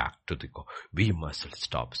going back to we must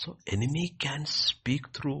stop. So enemy can speak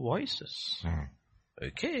through voices.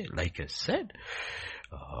 Okay, like I said,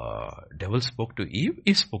 devil spoke to Eve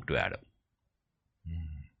spoke to Adam.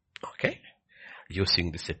 Okay,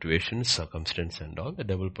 using the situation, circumstance and all, the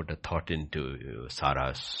devil put a thought into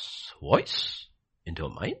Sarah's voice, into her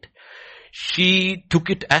mind. She took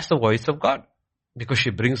it as the voice of God, because she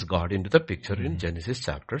brings God into the picture in Genesis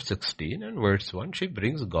chapter 16 and verse 1. She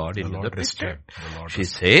brings God into the picture. She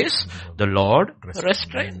says, the Lord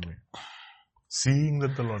restrained. Seeing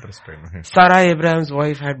that the Lord restrained him. Sarah, Abraham's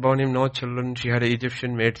wife, had borne him no children. She had an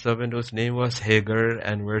Egyptian maidservant whose name was Hagar.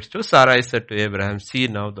 And verse 2, Sarai said to Abraham, see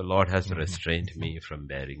now the Lord has restrained me from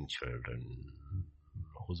bearing children.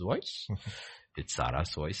 Whose voice? It's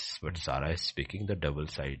Sarah's voice, but Sarah is speaking the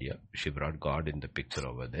devil's idea. She brought God in the picture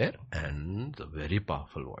over there, and a very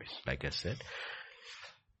powerful voice. Like I said,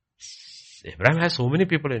 Abraham has so many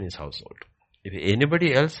people in his household. If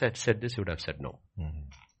anybody else had said this, he would have said no.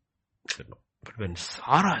 Said no. But when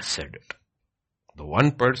Sarah said it, the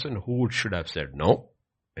one person who should have said no,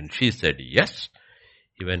 when she said yes,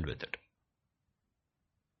 he went with it.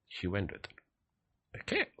 He went with it.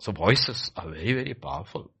 Okay, so voices are very, very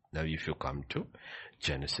powerful. Now if you come to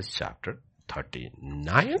Genesis chapter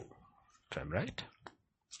 39, if I'm right.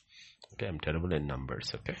 Okay, I'm terrible in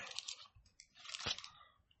numbers, okay.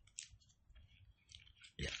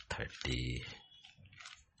 Yeah,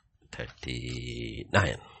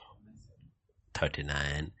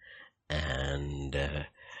 39 and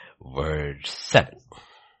verse 7.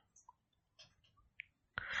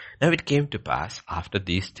 Now it came to pass after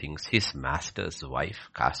these things, his master's wife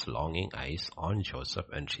cast longing eyes on Joseph,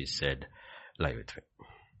 and she said, lie with me.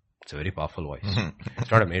 It's a very powerful voice.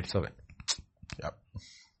 It's not a maidservant. Yep.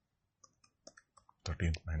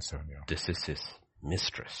 13:9-7, yeah. This is his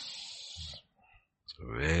mistress. It's a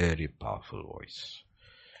very powerful voice.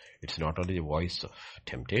 It's not only a voice of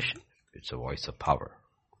temptation, it's a voice of power.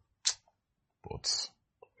 Both.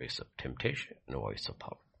 Voice of temptation and a voice of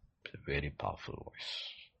power. It's a very powerful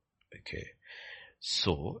voice. Okay.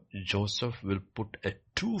 So Joseph will put a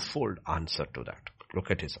twofold answer to that.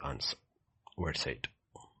 Look at his answer. Verse 8.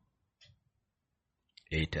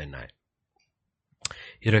 8 and 9.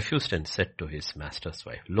 He refused and said to his master's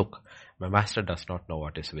wife, look, my master does not know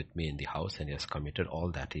what is with me in the house, and he has committed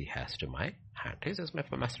all that he has to my hand. He says, my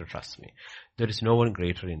master trusts me. There is no one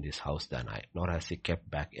greater in this house than I, nor has he kept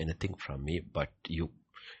back anything from me but you,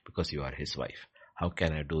 because you are his wife. How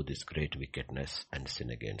can I do this great wickedness and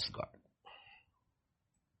sin against God?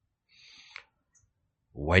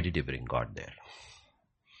 Why did he bring God there?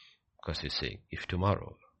 Because he's saying, if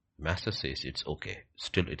tomorrow master says it's okay,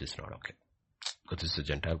 still it is not okay. Because this is a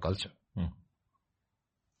Gentile culture.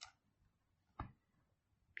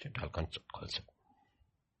 Gentile culture.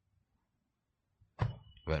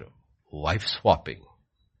 Where wife swapping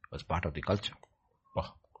was part of the culture.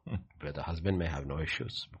 Where the husband may have no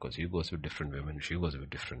issues because he goes with different women, she goes with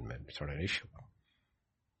different men. It's not an issue.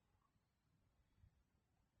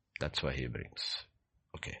 That's why he brings.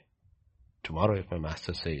 Okay. Tomorrow if my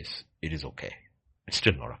master says it is okay, it's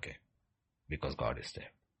still not okay. Because God is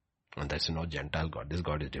there. And there's no Gentile God. This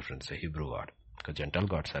God is different. It's a Hebrew God. Because Gentile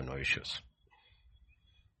gods have no issues.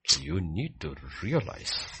 So you need to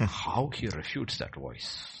realize how he refutes that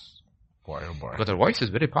voice. Boy, oh boy. Because the voice is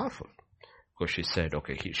very powerful. Because she said,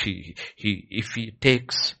 okay, if he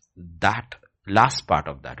takes that last part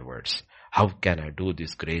of that verse, how can I do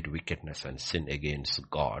this great wickedness and sin against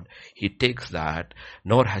God? He takes that,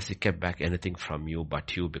 nor has he kept back anything from you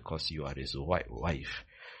but you, because you are his wife.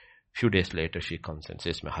 Few days later, she comes and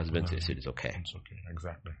says, my husband says it is okay. It's okay,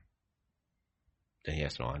 exactly. Then he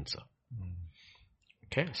has no answer.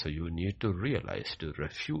 Okay, so you need to realize, to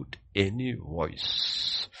refute any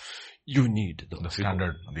voice, you need the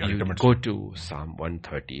standard, the you ultimate. go to Psalm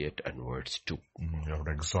 138 and verse 2. You have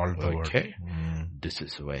to exalt the word. Okay, this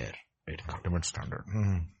is where it comes. Ultimate standard.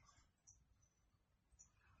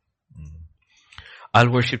 I'll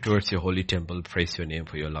worship towards your holy temple, praise your name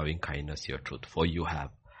for your loving kindness, your truth, for you have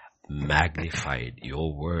magnified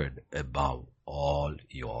your word above all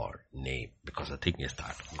your name. Because the thing is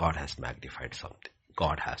that God has magnified something.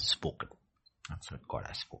 God has spoken. That's it. God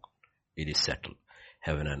has spoken. It is settled.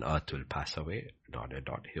 Heaven and earth will pass away, ...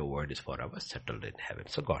 Your word is forever settled in heaven.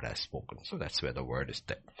 So God has spoken. So that's where the word is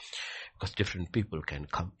there. Because different people can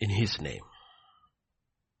come in his name.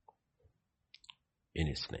 In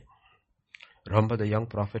his name. Remember the young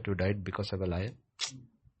prophet who died because of a lion?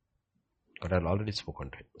 God had already spoken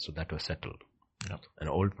to him. So that was settled. Yep. An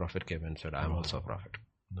old prophet came and said, I am also a prophet.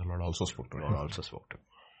 The Lord also spoke to him. The Lord also spoke to him.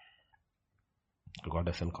 God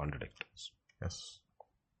doesn't contradict. Yes.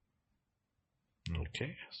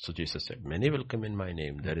 Okay. So Jesus said, many will come in my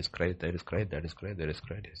name. There is Christ, there is Christ, there is Christ, there is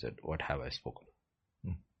Christ. He said, what have I spoken?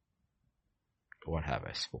 What have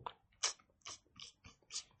I spoken?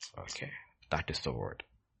 Okay. That is the word.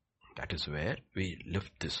 That is where we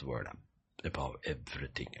lift this word up above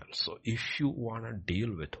everything else. So if you want to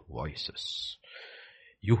deal with voices,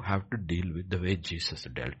 you have to deal with the way Jesus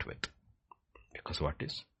dealt with. Because what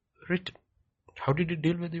is written? How did he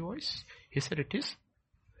deal with the voice? He said it is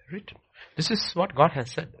written. This is what God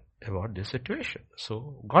has said about this situation.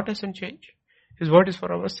 So God doesn't change. His word is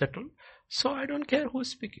forever settled. So I don't care who is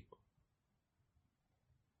speaking.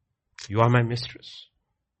 You are my mistress.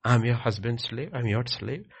 I am your husband's slave. I am your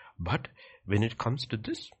slave. But when it comes to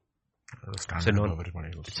this, it's a no.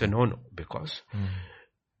 It's a no-no, because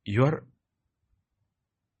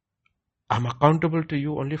I'm accountable to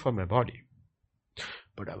you only for my body,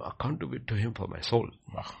 but I'm accountable to him for my soul.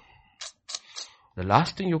 The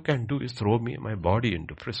last thing you can do is throw my body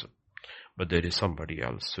into prison. But there is somebody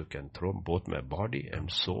else who can throw both my body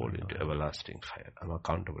and soul into everlasting fire. I'm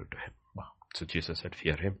accountable to him. So Jesus said,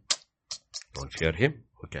 fear him. Don't fear him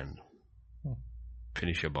who can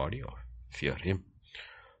finish your body, or fear him.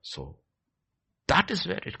 So that is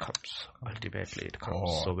where it comes. Ultimately it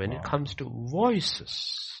comes. So when it comes to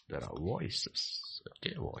voices, there are voices.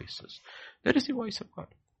 Okay, voices. There is the voice of God.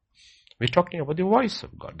 We're talking about the voice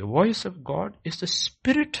of God. The voice of God is the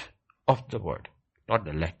spirit of the word, not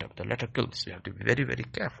the letter. The letter kills. You have to be very, very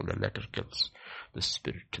careful. The letter kills. The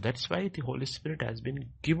spirit. That's why the Holy Spirit has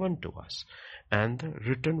been given to us. And the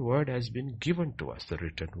written word has been given to us. The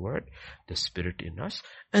written word, the spirit in us,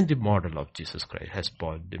 and the model of Jesus Christ. As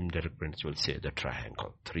Paul, the direct prince will say, the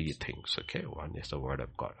triangle. Three things, okay? One is the word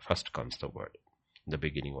of God. First comes the word. In the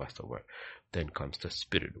beginning was the word. Then comes the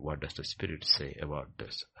spirit. What does the spirit say about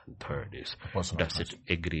this? And third is, does it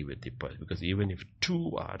agree with the person? Because even if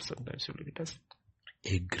two are, sometimes it doesn't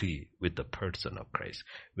agree with the person of Christ.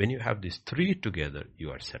 When you have these three together,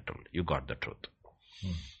 you are settled. You got the truth.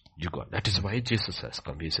 That is why Jesus has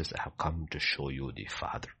come. He says, I have come to show you the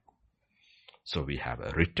Father. So we have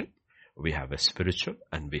a written, we have a spiritual,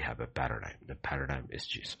 and we have a paradigm. The paradigm is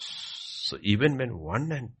Jesus. So even when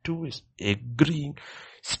 1 and 2 is agreeing,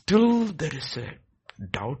 still there is a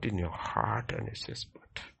doubt in your heart, and it says,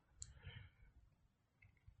 but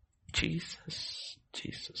Jesus.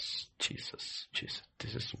 This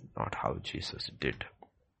is not how Jesus did.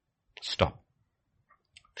 Stop.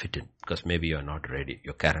 Fit in. Because maybe you are not ready.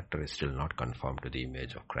 Your character is still not conformed to the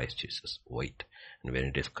image of Christ Jesus. Wait. And when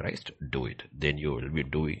it is Christ, do it. Then you will be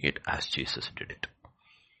doing it as Jesus did it.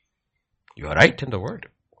 You are right in the word.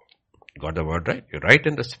 You got the word right. You're right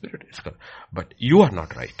in the spirit. But you are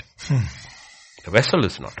not right. The vessel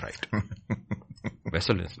is not right.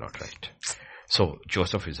 Vessel is not right. So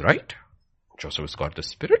Joseph is right. Joseph has got the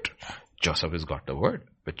spirit. Joseph has got the word.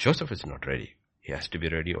 But Joseph is not ready. He has to be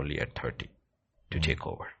ready only at 30 to take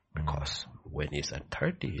over. Because when he's at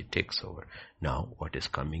 30, he takes over. Now what is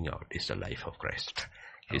coming out is the life of Christ.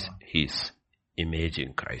 He's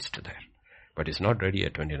imaging Christ there. But he's not ready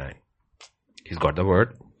at 29. He's got the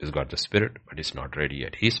word. He's got the spirit. But he's not ready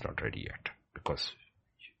yet. He's not ready yet. Because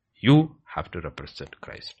you have to represent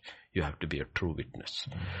Christ. You have to be a true witness.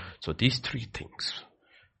 So these three things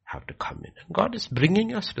have to come in. And God is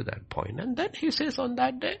bringing us to that point. And then he says, on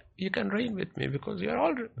that day, you can reign with me because you're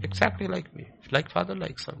all exactly like me. Like father,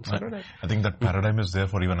 like son. I think that paradigm is there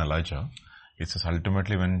for even Elijah. It says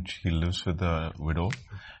ultimately when he lives with the widow,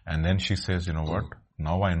 and then she says, you know what?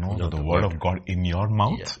 Now I know that the word of God in your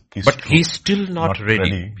mouth is But true. he's still not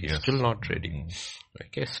ready. He's Yes. still not ready.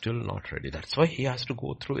 Okay, still not ready. That's why he has to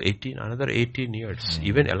go through another 18 years.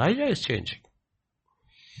 Even Elijah is changing.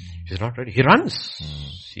 He's not ready. He runs.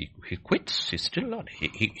 He quits. He's still not.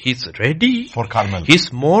 He's ready. For Carmel.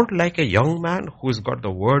 He's more like a young man who's got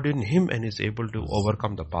the word in him and is able to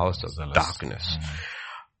overcome the powers of darkness.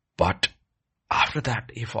 But after that,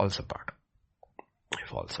 he falls apart. He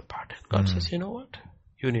falls apart. God says, you know what?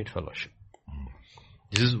 You need fellowship.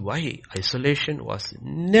 This is why isolation was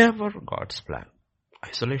never God's plan.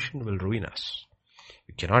 Isolation will ruin us.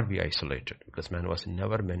 We cannot be isolated because man was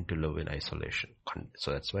never meant to live in isolation.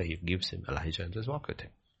 So that's why he gives him Elijah and says, walk with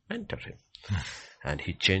him, mentor him. And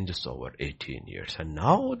he changes over 18 years. And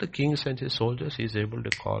now the king sends his soldiers, he's able to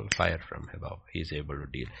call fire from above. He's able to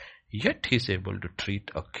deal. Yet he's able to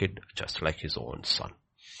treat a kid just like his own son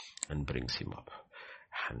and brings him up.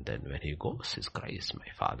 And then when he goes, he cries, my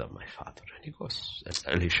father, my father. And he goes, and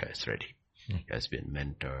Elisha is ready. He has been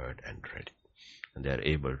mentored and ready. And they are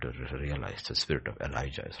able to realize the spirit of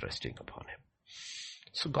Elijah is resting upon him.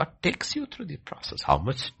 So God takes you through the process. How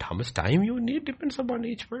much time you need depends upon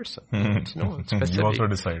each person. It's specific. You also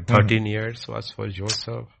decide. 13 years was for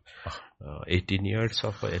Joseph. 18 years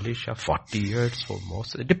for Elisha. 40 years for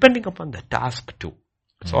Moses. Depending upon the task too.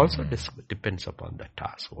 It also depends upon the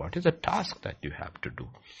task. What is the task that you have to do?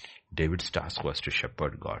 David's task was to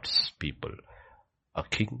shepherd God's people. A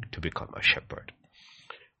king to become a shepherd.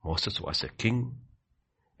 Moses was a king.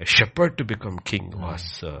 A shepherd to become king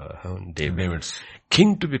was David's.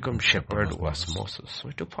 King to become shepherd was Moses. So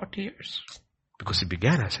it took 40 years. Because he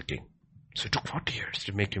began as a king. So it took 40 years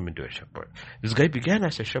to make him into a shepherd. This guy began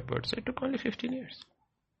as a shepherd. So it took only 15 years.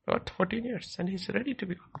 Or 14 years. And he's ready to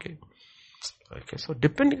become king. Okay, so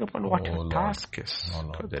depending upon what your task is.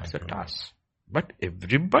 So there is a task. But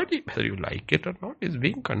everybody, whether you like it or not, is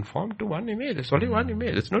being conformed to one image. There's only one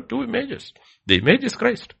image. There's not two images. The image is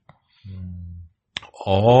Christ.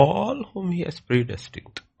 All whom he has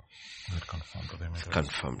predestined.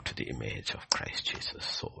 Conformed to the image of Christ Jesus.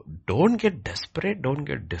 So don't get desperate. Don't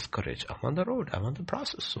get discouraged. I'm on the road. I'm on the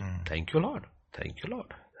process. So thank you, Lord. Thank you,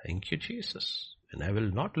 Lord. Thank you, Jesus. And I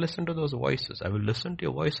will not listen to those voices. I will listen to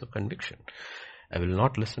your voice of conviction. I will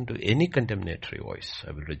not listen to any condemnatory voice.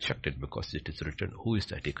 I will reject it because it is written, who is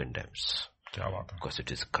that he condemns? Because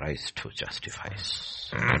it is Christ who justifies.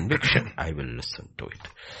 Conviction, I will listen to it.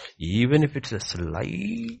 Even if it's a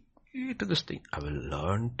slight to this thing, I will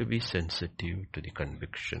learn to be sensitive to the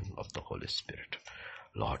conviction of the Holy Spirit.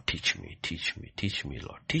 Lord, teach me,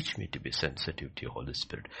 Lord. Teach me to be sensitive to your Holy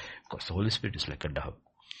Spirit. Because the Holy Spirit is like a dove.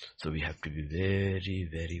 So we have to be very,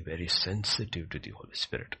 very, very sensitive to the Holy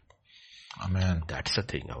Spirit. Amen. That's the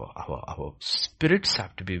thing. Our spirits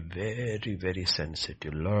have to be very, very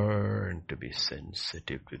sensitive. Learn to be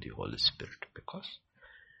sensitive to the Holy Spirit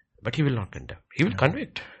but he will not condemn. He will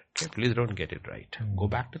convict. Okay, please don't get it right. Go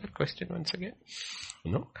back to the question once again.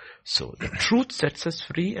 So the truth sets us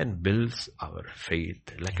free and builds our faith.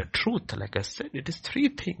 Like a truth, like I said, it is three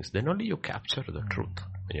things. Then only you capture the truth.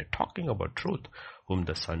 When you're talking about truth, whom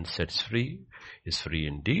the Son sets free is free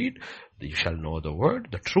indeed. You shall know the word,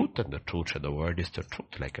 the truth, and the truth. And the word is the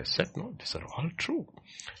truth. Like I said, no, these are all true.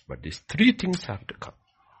 But these three things have to come.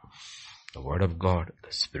 The word of God,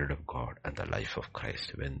 the Spirit of God, and the life of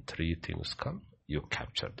Christ. When three things come, you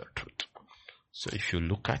capture the truth. So if you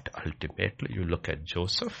look at, ultimately, you look at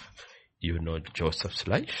Joseph, you know Joseph's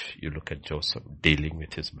life, you look at Joseph dealing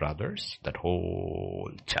with his brothers, that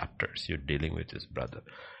whole chapters, you're dealing with his brother.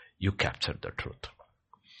 You capture the truth.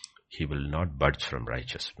 He will not budge from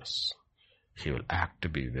righteousness. He will act to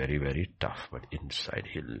be very, very tough, but inside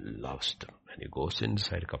he loves them. And he goes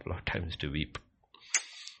inside a couple of times to weep.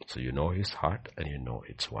 So you know his heart and you know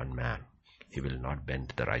it's one man. He will not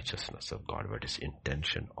bend the righteousness of God, but his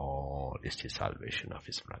intention all is the salvation of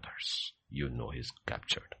his brothers. You know he's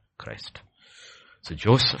captured Christ. So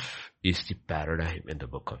Joseph is the paradigm in the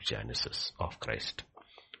book of Genesis of Christ.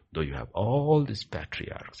 Though you have all these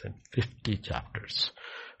patriarchs and 50 chapters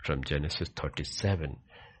from Genesis 37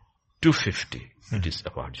 to 50, it is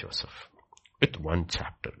about Joseph. With one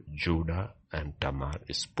chapter, Judah and Tamar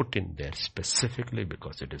is put in there specifically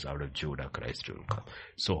because it is out of Judah Christ will come.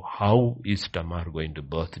 So how is Tamar going to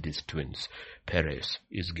birth these twins? Perez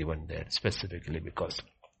is given there specifically because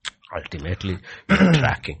ultimately we are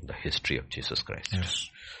tracking the history of Jesus Christ. Yes.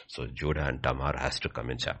 So Judah and Tamar has to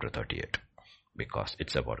come in chapter 38 because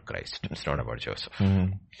it's about Christ. It's not about Joseph.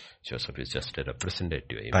 Joseph is just a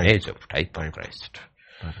representative Type. type of Christ.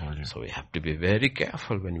 So we have to be very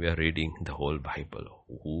careful when we are reading the whole Bible.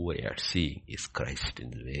 Who we are seeing is Christ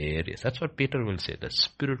in various. That's what Peter will say. The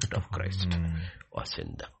Spirit of Christ was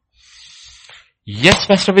in them. Yes,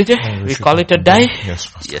 Pastor Vijay, we call it a day. Yes,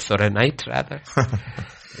 Pastor. Yes, or a night rather.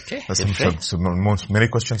 Okay. Many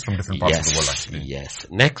questions from different parts of the world actually. Yes.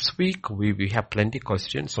 Next week we have plenty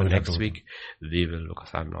questions. So next week we will,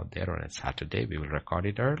 because I'm not there on a Saturday, we will record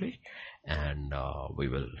it early, and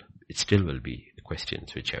it still will be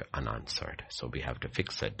questions which are unanswered. So we have to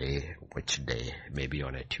fix a day, which day, maybe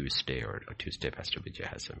on a Tuesday or Tuesday Pastor Vijay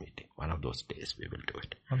has a meeting. One of those days we will do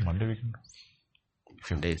it. On Monday we can do.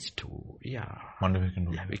 Monday we can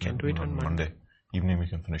do. Yeah, we can do it on Monday. Evening we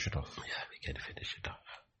can finish it off. Yeah, we can finish it off.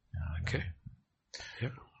 Yeah, okay. Yeah.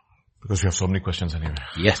 Because we have so many questions anyway.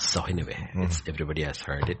 Yes, so anyway, everybody has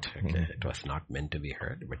heard it. Okay. It was not meant to be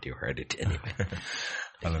heard, but you heard it anyway.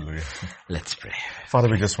 Hallelujah. Let's pray. Father,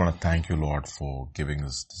 we just want to thank you, Lord, for giving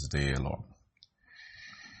us this day, Lord.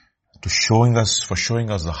 For showing us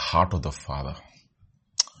the heart of the Father.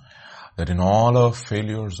 That in all our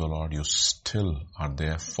failures, O Lord, you still are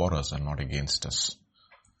there for us and not against us.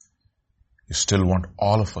 You still want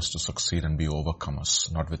all of us to succeed and be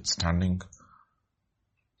overcomers, notwithstanding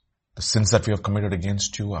the sins that we have committed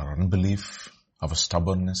against you, our unbelief, our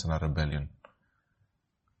stubbornness and our rebellion.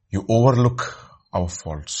 You overlook our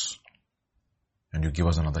faults and you give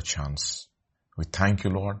us another chance. We thank you,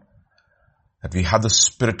 Lord, that we have the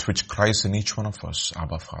Spirit which cries in each one of us,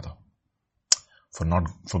 Abba, Father.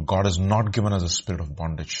 For God has not given us a spirit of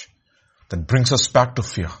bondage that brings us back to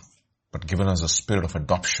fear, but given us a spirit of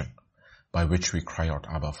adoption by which we cry out,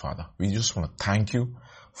 Abba, Father. We just want to thank you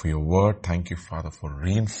for your word. Thank you, Father, for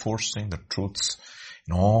reinforcing the truths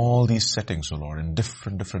in all these settings, O Lord, in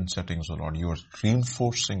different settings, O Lord. You are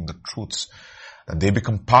reinforcing the truths that they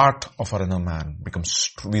become part of our inner man, become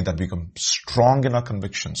strong in our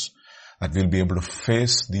convictions, that we'll be able to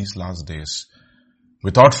face these last days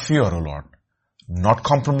without fear, O Lord, not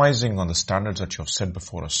compromising on the standards that you have set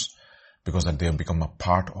before us, because that they have become a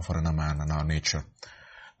part of our inner man and our nature.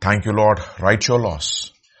 Thank you, Lord. Write your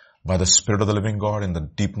laws by the Spirit of the living God in the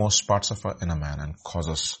deepmost parts of our inner man and cause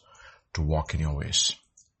us to walk in your ways.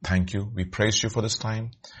 Thank you. We praise you for this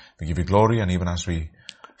time. We give you glory, and even as we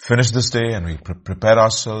finish this day and we prepare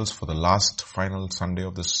ourselves for the last final Sunday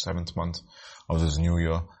of this 7th month of this new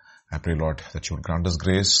year, I pray, Lord, that you will grant us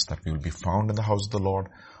grace, that we will be found in the house of the Lord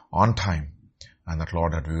on time. And that,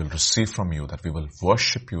 Lord, that we will receive from you, that we will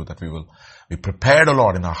worship you, that we will be prepared, O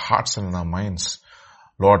Lord, in our hearts and in our minds,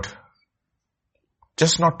 Lord,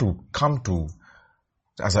 just not to come to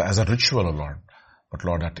as a ritual, O Lord, but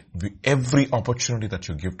Lord, that every opportunity that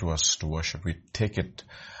you give to us to worship, we take it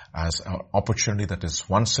as an opportunity that is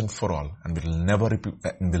once and for all and will never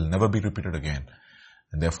be repeated again.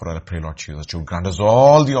 And therefore, I pray, Lord Jesus, that you grant us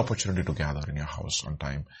all the opportunity to gather in your house on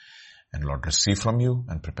time. And Lord, receive from you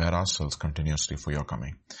and prepare ourselves continuously for your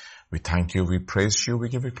coming. We thank you, we praise you, we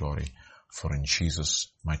give you glory. For in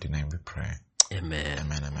Jesus' mighty name we pray. Amen.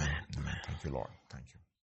 Amen. Thank you, Lord. Thank you.